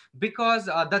teaching. Because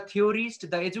the theorist,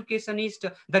 the educationist,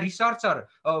 the researcher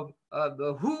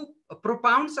who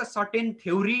propounds a certain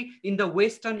theory in the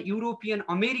Western, European,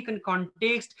 American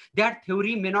context, that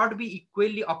theory may not be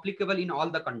equally applicable in all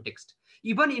the context.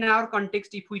 Even in our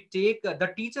context, if we take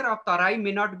the teacher of Tarai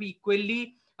may not be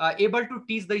equally able to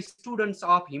teach the students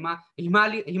of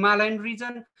Himalayan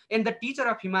region, and the teacher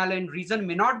of Himalayan region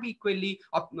may not be equally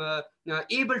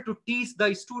able to teach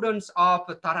the students of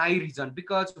Tarai region,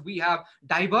 because we have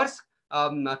diverse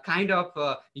kind of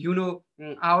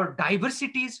our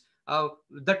diversities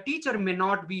the teacher may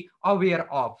not be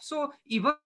aware of. So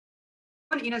even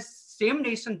in a same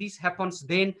nation this happens,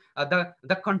 then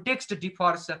the context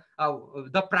differs,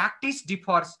 the practice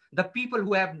differs. The people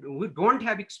who don't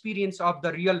have experience of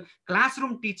the real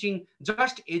classroom teaching,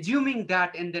 just assuming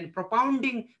that and then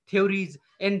propounding theories,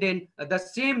 and then the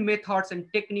same methods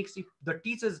and techniques, if the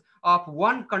teachers of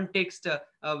one context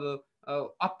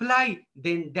apply,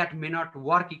 then that may not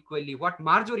work equally. What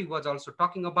Marjorie was also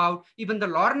talking about, even the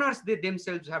learners, they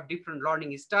themselves have different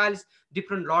learning styles,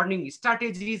 different learning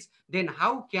strategies. Then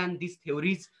how can these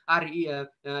theories are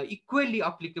equally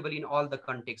applicable in all the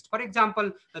context? For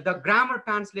example, the grammar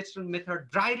translation method,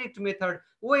 direct method,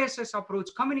 OSS approach,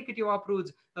 communicative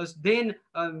approach, then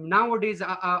nowadays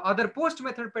other post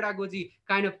method pedagogy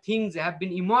kind of things have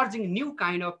been emerging, new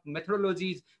kind of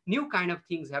methodologies, new kind of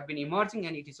things have been emerging,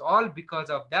 and it is all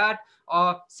because of that.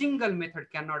 A single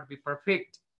method cannot be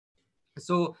perfect.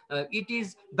 So it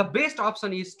is the best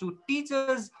option is to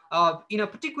teachers in a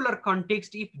particular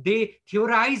context, if they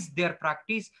theorize their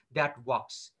practice, that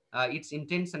works. Its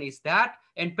intention is that.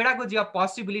 And pedagogy of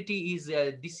possibility is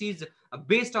this is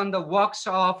based on the works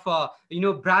of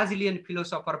Brazilian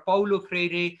philosopher Paulo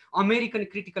Freire, American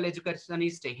critical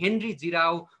educationist Henry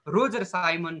Girau, Roger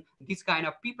Simon. These kind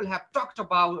of people have talked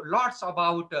about lots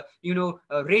about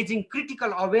raising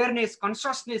critical awareness,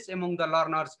 consciousness among the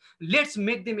learners. Let's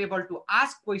make them able to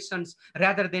ask questions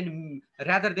rather than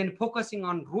focusing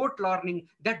on rote learning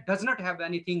that does not have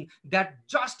anything, that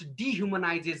just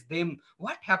dehumanizes them.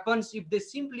 What happens if they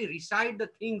simply recite the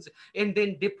things and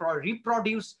then they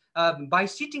reproduce by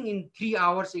sitting in 3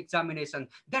 hours examination.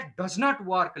 That does not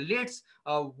work. Let's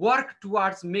work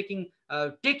towards making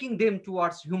taking them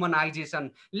towards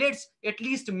humanization. Let's at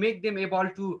least make them able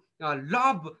to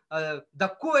love the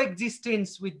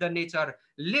coexistence with the nature.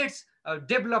 Let's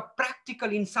develop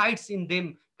practical insights in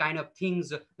them, kind of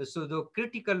things. So the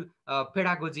critical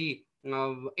pedagogy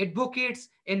advocates,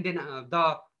 and then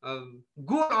the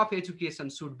goal of education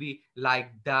should be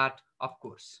like that, of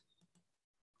course.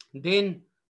 Then,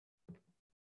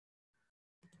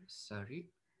 sorry,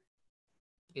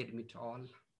 admit all.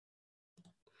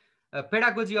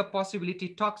 Pedagogy of possibility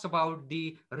talks about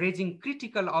the raising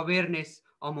critical awareness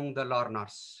among the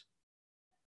learners.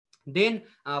 Then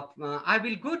I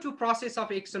will go to process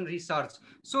of action research.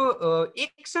 So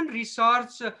action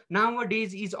research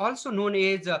nowadays is also known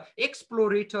as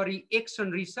exploratory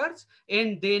action research.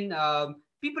 And then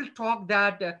people talk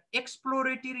that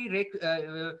exploratory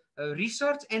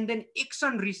research and then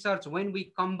action research, when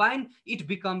we combine, it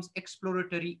becomes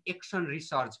exploratory action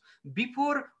research.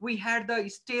 Before, we had the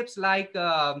steps like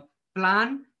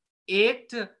plan,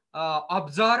 act,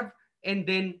 observe, and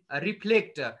then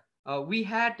reflect. We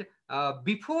had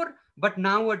before, but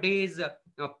nowadays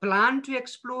plan to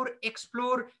explore,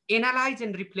 analyze,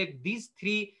 and reflect. These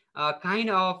three kind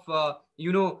of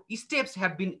steps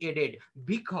have been added,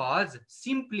 because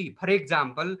simply, for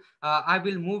example, I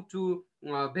will move to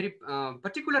very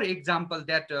particular example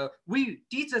that we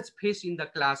teachers face in the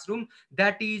classroom.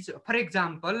 That is, for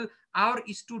example, our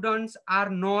students are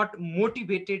not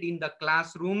motivated in the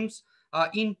classrooms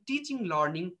in teaching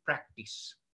learning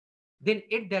practice. Then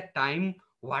at that time,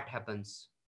 what happens?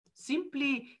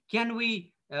 Simply, can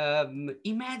we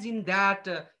imagine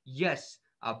that, yes,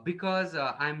 because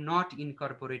I'm not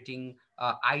incorporating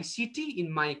ICT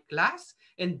in my class,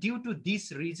 and due to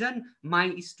this reason,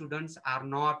 my students are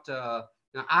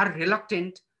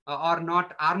reluctant, are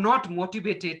not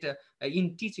motivated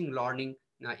in teaching learning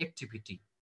activity.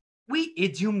 We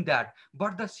assume that,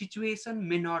 but the situation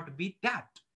may not be that.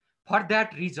 For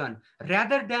that reason,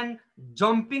 rather than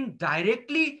jumping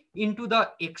directly into the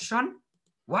action,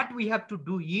 what we have to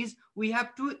do is we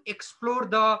have to explore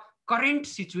the current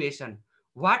situation.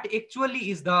 What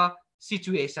actually is the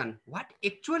situation? What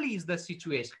actually is the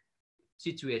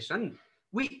situation?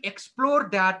 We explore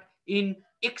that in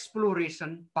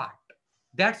exploration part.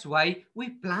 That's why we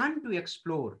plan to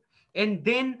explore. And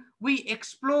then we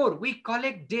explore, we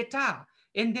collect data,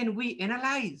 and then we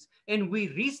analyze, and we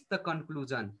reach the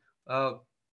conclusion. Uh,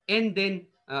 and then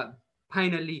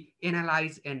finally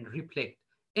analyze and reflect.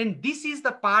 And this is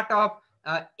the part of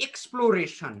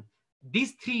exploration.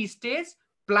 These three stages: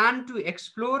 plan to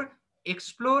explore,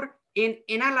 and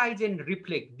analyze and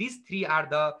reflect. These three are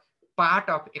the part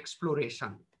of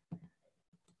exploration.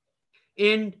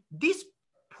 And these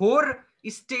four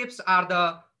steps are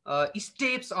the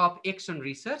steps of action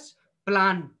research: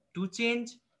 plan to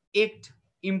change, act,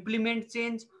 implement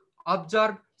change,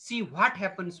 observe, see what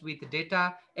happens with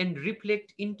data, and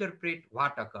reflect, interpret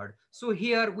what occurred. So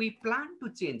here we plan to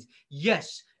change.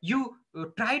 Yes, you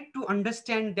try to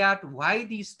understand that why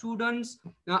the students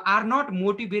are not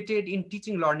motivated in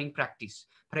teaching learning practice.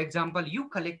 For example, you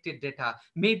collected data,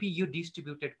 maybe you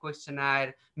distributed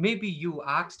questionnaire, maybe you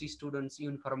asked students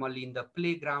informally in the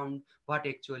playground what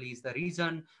actually is the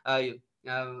reason,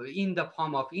 in the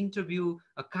form of interview,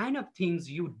 kind of things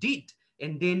you did.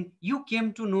 And then you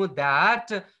came to know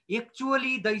that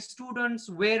actually the students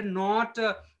were not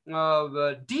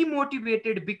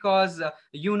demotivated because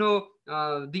the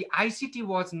ICT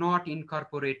was not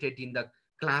incorporated in the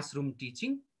classroom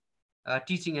teaching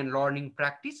and learning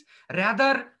practice.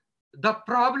 Rather, the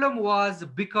problem was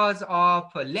because of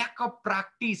lack of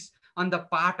practice on the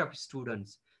part of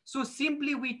students. So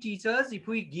simply, we teachers, if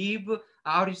we give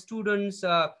our students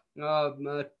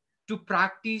to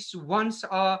practice once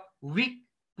a week,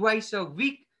 twice a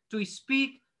week, to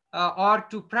speak or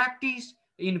to practice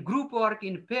in group work,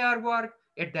 in pair work,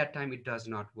 at that time it does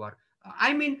not work.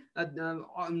 I mean,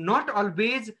 not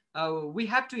always we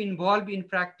have to involve in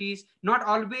practice. Not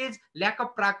always lack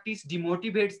of practice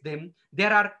demotivates them.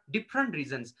 There are different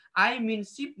reasons. I mean,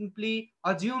 simply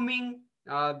assuming,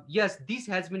 yes, this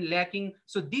has been lacking,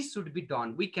 so this should be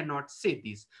done. We cannot say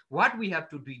this. What we have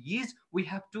to do is we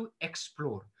have to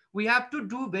explore. We have to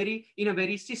do in a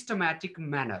very systematic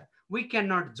manner. We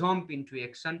cannot jump into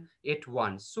action at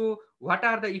once. So what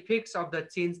are the effects of the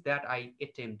change that I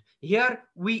attempt? Here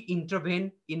we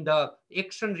intervene in the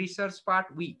action research part.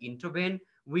 We intervene,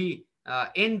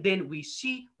 and then we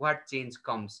see what change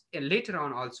comes. And later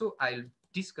on also I'll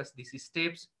discuss these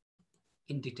steps.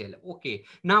 in detail. Okay,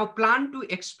 now plan to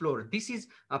explore. This is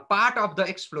a part of the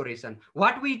exploration.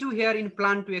 What we do here in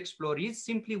plan to explore is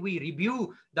simply we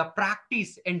review the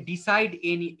practice and decide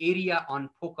any area on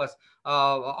focus,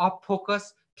 of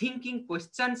focus, thinking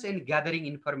questions and gathering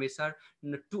information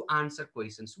to answer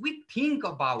questions. We think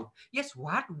about, yes,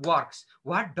 what works,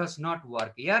 what does not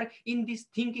work here in this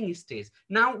thinking stage.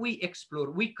 Now we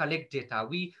explore, we collect data,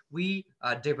 we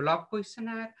develop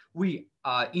questionnaire, we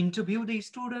interview the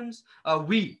students,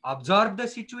 we observe the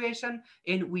situation,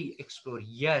 and we explore.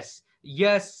 Yes,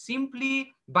 yes,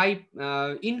 simply by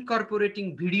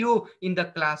incorporating video in the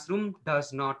classroom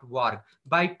does not work.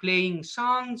 By playing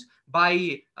songs,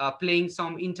 by playing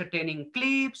some entertaining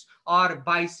clips, or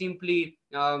by simply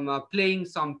playing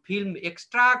some film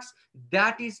extracts,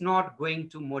 that is not going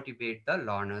to motivate the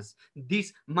learners.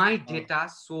 This my data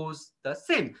shows the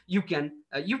same. You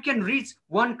can reach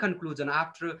one conclusion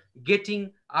after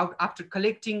getting out, after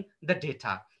collecting the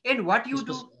data. And what you Mr.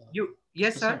 do, you,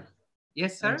 yes Mr. sir, Sir,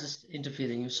 yes I'm sir. just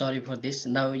interfering. Sorry for this.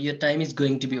 Now your time is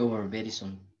going to be over very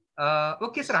soon.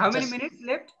 Okay sir, how many Just minutes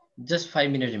left? just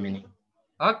 5 minutes remaining.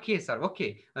 Okay, sir.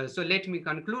 Okay. So let me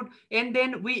conclude. And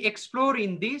then we explore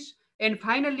in this. And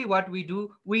finally, what we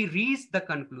do, we reach the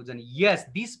conclusion. Yes,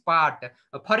 this part,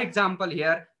 for example,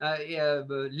 here,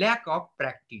 lack of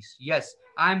practice. Yes,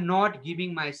 I'm not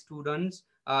giving my students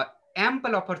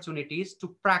ample opportunities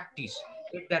to practice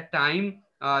at that time.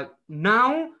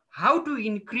 Now, how to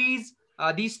increase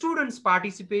the students'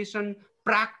 participation,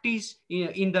 practice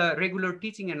in the regular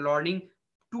teaching and learning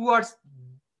towards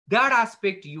that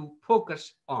aspect you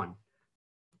focus on.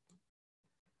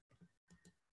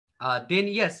 Then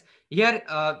yes, here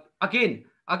again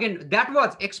that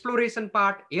was exploration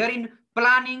part. Here in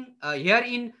planning, here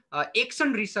in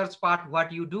action research part,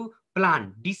 what you do,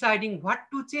 plan, deciding what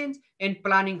to change and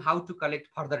planning how to collect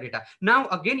further data. Now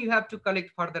again you have to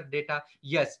collect further data.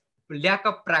 Yes, lack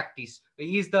of practice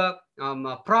is the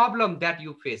problem that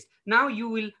you face. Now you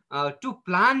will to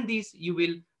plan this, you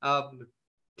will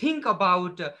think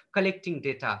about collecting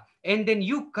data, and then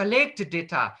you collect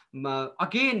data.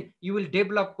 Again you will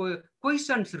develop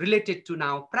questions related to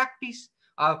now practice.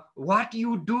 What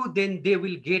you do, then they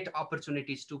will get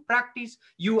opportunities to practice.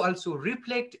 You also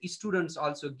reflect, students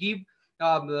also give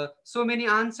so many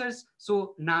answers,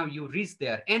 so now you reach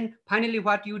there. And finally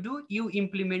what you do, you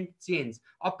implement change,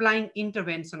 applying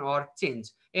intervention or change.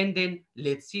 And then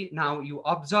let's see, now you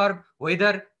observe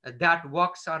whether that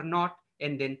works or not,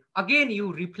 and then again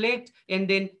you reflect, and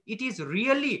then it is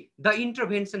really the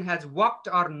intervention has worked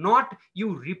or not,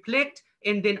 you reflect,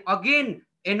 and then again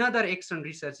another action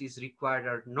research is required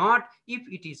or not. If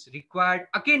it is required,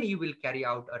 again you will carry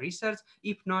out a research.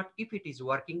 If not, if it is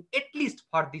working, at least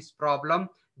for this problem,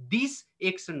 this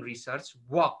action research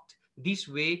worked. This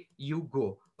way you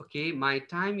go. Okay, my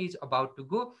time is about to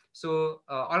go. So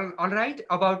all right,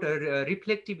 about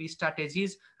reflective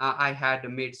strategies, I had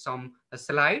made some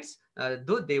slides,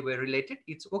 though they were related,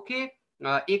 it's okay.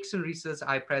 Action research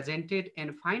I presented.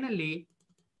 And finally,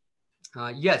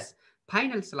 yes,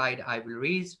 final slide I will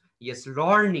raise. Yes,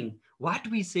 learning. What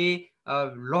we say,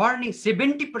 learning,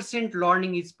 70%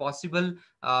 learning is possible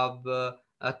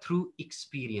through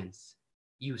experience,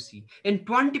 you see. And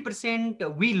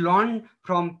 20% we learn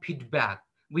from feedback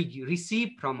we receive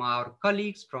from our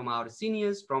colleagues, from our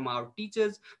seniors, from our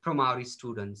teachers, from our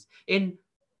students. And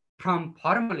from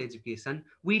formal education,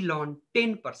 we learn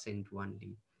 10%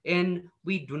 only. And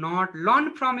we do not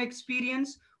learn from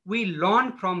experience, we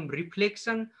learn from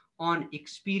reflection on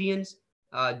experience.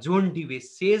 John Dewey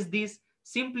says this,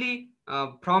 simply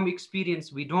from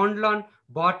experience we don't learn,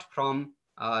 but from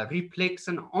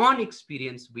reflection on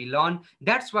experience we learn.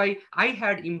 That's why I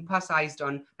had emphasized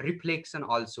on reflection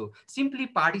also. Simply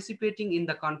participating in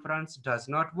the conference does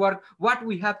not work. What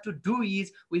we have to do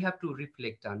is we have to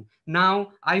reflect on.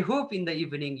 Now I hope in the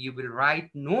evening you will write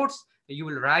notes, you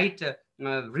will write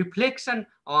reflection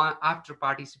on after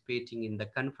participating in the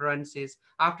conferences,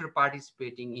 after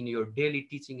participating in your daily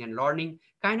teaching and learning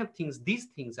kind of things. These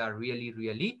things are really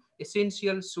really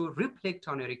essential, so reflect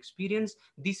on your experience.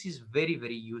 This is very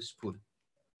very useful.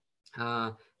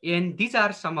 uh, and these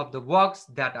are some of the works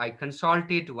that I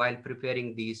consulted while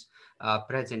preparing this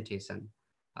presentation.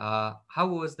 How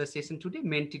was the session today?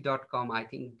 Menti.com I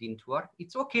think didn't work.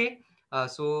 It's okay.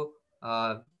 So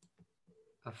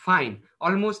fine,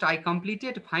 almost I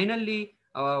completed. Finally,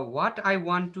 what I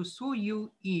want to show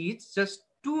you is just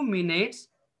 2 minutes,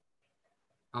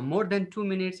 more than 2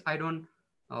 minutes I don't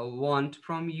want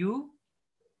from you.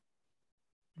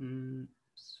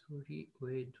 Sorry,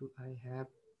 where do I have?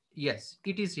 Yes,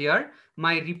 it is here,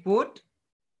 my report.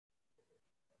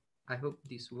 I hope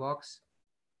this works.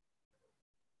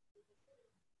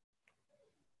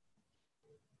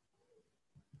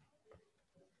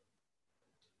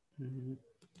 Mm,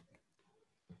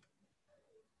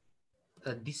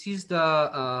 this is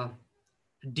the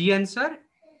D answer.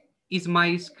 Is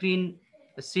my screen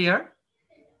share?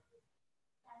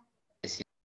 Yes,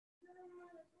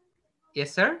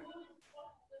 Yes, sir.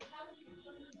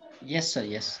 yes, sir.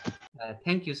 Yes.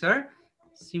 Thank you, sir.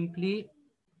 Simply,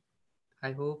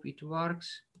 I hope it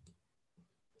works.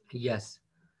 Yes.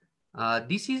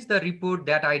 This is the report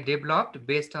that I developed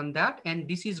based on that, and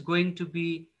this is going to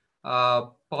be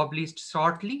published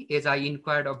shortly, as I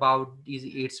inquired about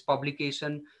its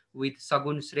publication with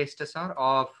Sagun Shrestha sir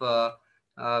of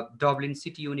Dublin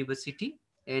City University,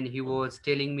 and he was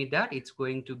telling me that it's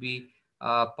going to be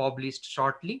published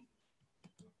shortly.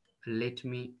 Let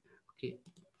me, okay,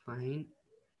 fine,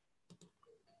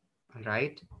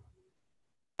 right,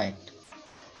 Right.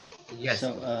 yes,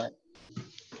 So,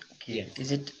 okay, yes.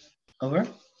 is it over?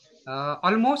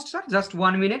 Almost, sir, just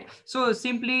 1 minute. So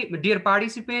simply, dear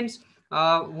participants,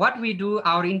 what we do,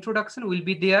 our introduction will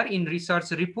be there in research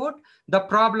report, the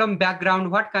problem background,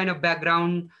 what kind of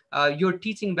background, your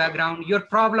teaching background, your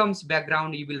problems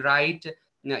background, you will write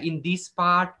in this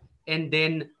part, and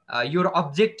then your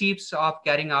objectives of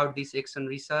carrying out this action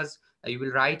research, you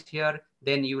will write here,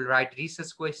 then you will write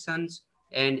research questions,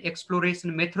 and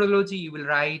exploration methodology, you will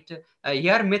write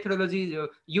here methodology.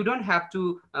 You don't have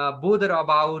to bother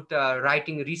about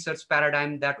writing research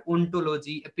paradigm, that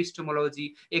ontology,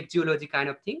 epistemology, axiology kind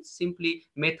of things. Simply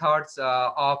methods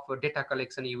of data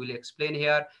collection you will explain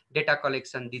here. Data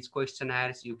collection, these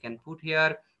questionnaires you can put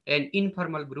here, and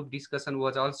informal group discussion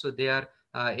was also there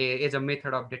as a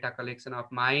method of data collection of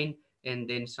mine, and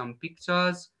then some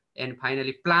pictures, and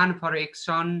finally plan for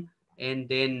action, and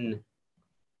then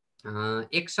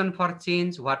action for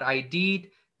change, what I did.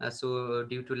 So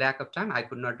due to lack of time, I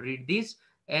could not read this.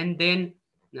 And then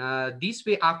this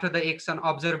way, after the action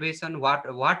observation,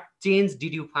 what change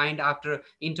did you find after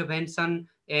intervention,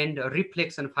 and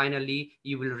reflection. Finally,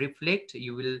 you will reflect,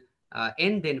 you will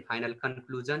and then final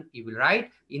conclusion you will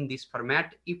write in this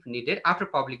format if needed. After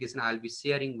publication, I'll be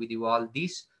sharing with you all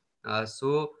this.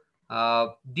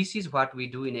 This is what we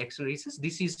do in action research.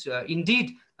 This is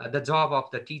indeed the job of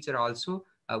the teacher also.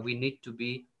 We need to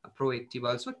be proactive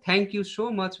also. Thank you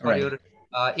so much for Right. your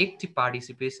active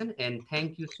participation, and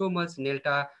thank you so much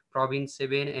Nelta, Province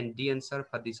 7 and DN sir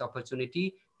for this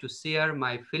opportunity to share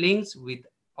my feelings with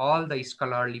all the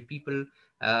scholarly people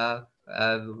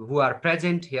who are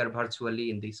present here virtually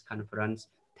in this conference.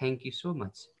 Thank you so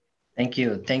much. Thank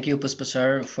you, Puspa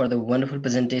sir, for the wonderful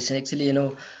presentation. Actually,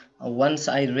 once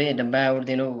I read about,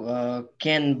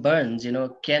 Ken Burns.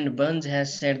 Ken Burns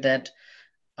has said that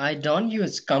I don't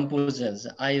use composers.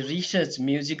 I research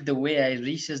music the way I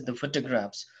research the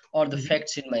photographs or the Mhm.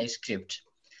 facts in my script.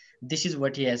 This is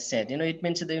what he has said. It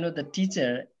means that, the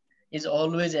teacher is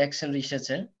always action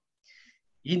researcher.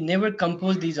 He never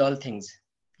composed these all things.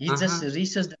 He just Uh-huh.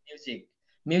 researched the music.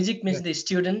 Music means Yes. the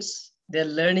students, their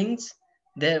learnings,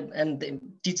 their and the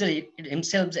teacher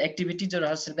himself's activities or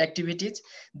herself activities.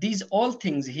 These all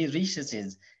things he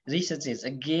researches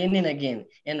again and again,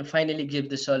 and finally gives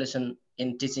the solution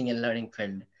in teaching and learning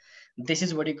field. This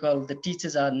is what you call the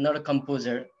teachers are not a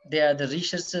composer. They are the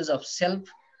researchers of self,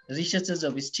 researchers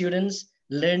of students,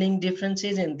 learning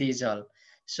differences, and these all.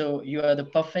 So you are the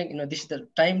perfect, this is the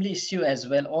timely issue as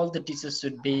well. All the teachers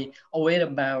should be aware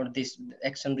about this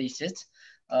action research.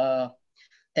 Uh,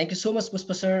 Thank you so much,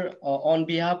 Puspa sir. On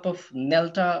behalf of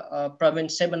Nelta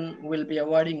Province 7, will be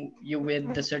awarding you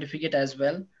with the certificate as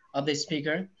well of the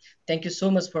speaker. Thank you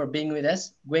so much for being with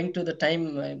us. Going to the time,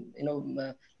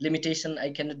 limitation, I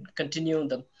can continue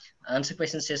the answer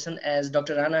question session as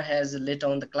Dr. Rana has later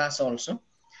on the class also.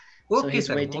 So Okay, he's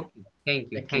sir. waiting. Okay.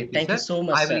 Thank you, Thank you sir. so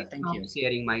much, I will sir. Thank stop you.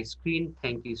 sharing my screen.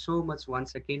 Thank you so much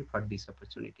once again for this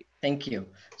opportunity. Thank you.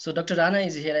 So Dr. Rana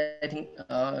is here, I think.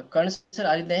 Karna sir,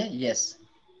 are you there? Yes.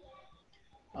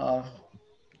 Uh,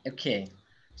 okay.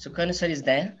 So Karna sir is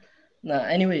there. Now,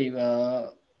 anyway,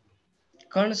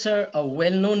 Karna sir, a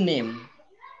well-known name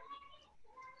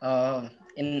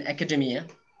in academia,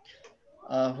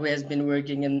 who has been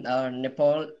working in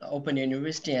Nepal Open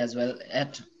University as well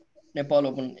at Nepal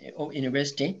Open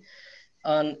University.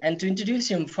 And to introduce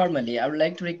him formally, I would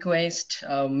like to request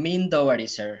Min Dawadi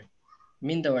sir.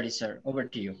 Min Dawadi sir, over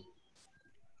to you.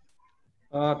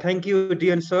 Thank you,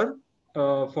 Dian sir,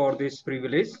 for this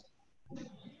privilege.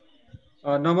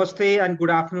 Namaste and good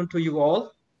afternoon to you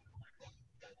all.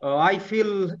 I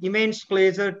feel immense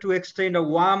pleasure to extend a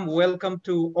warm welcome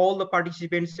to all the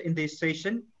participants in this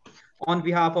session on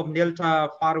behalf of Nelta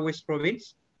Far West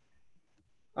Province.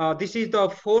 This is the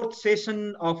fourth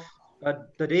session of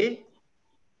the day.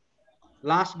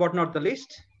 Last but not the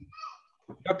least,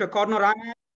 Dr.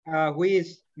 Kornorana, who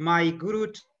is my guru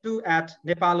too at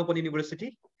Nepal Open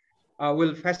University,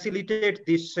 will facilitate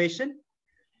this session.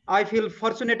 I feel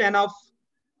fortunate enough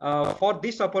for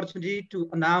this opportunity to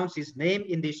announce his name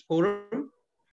in this forum.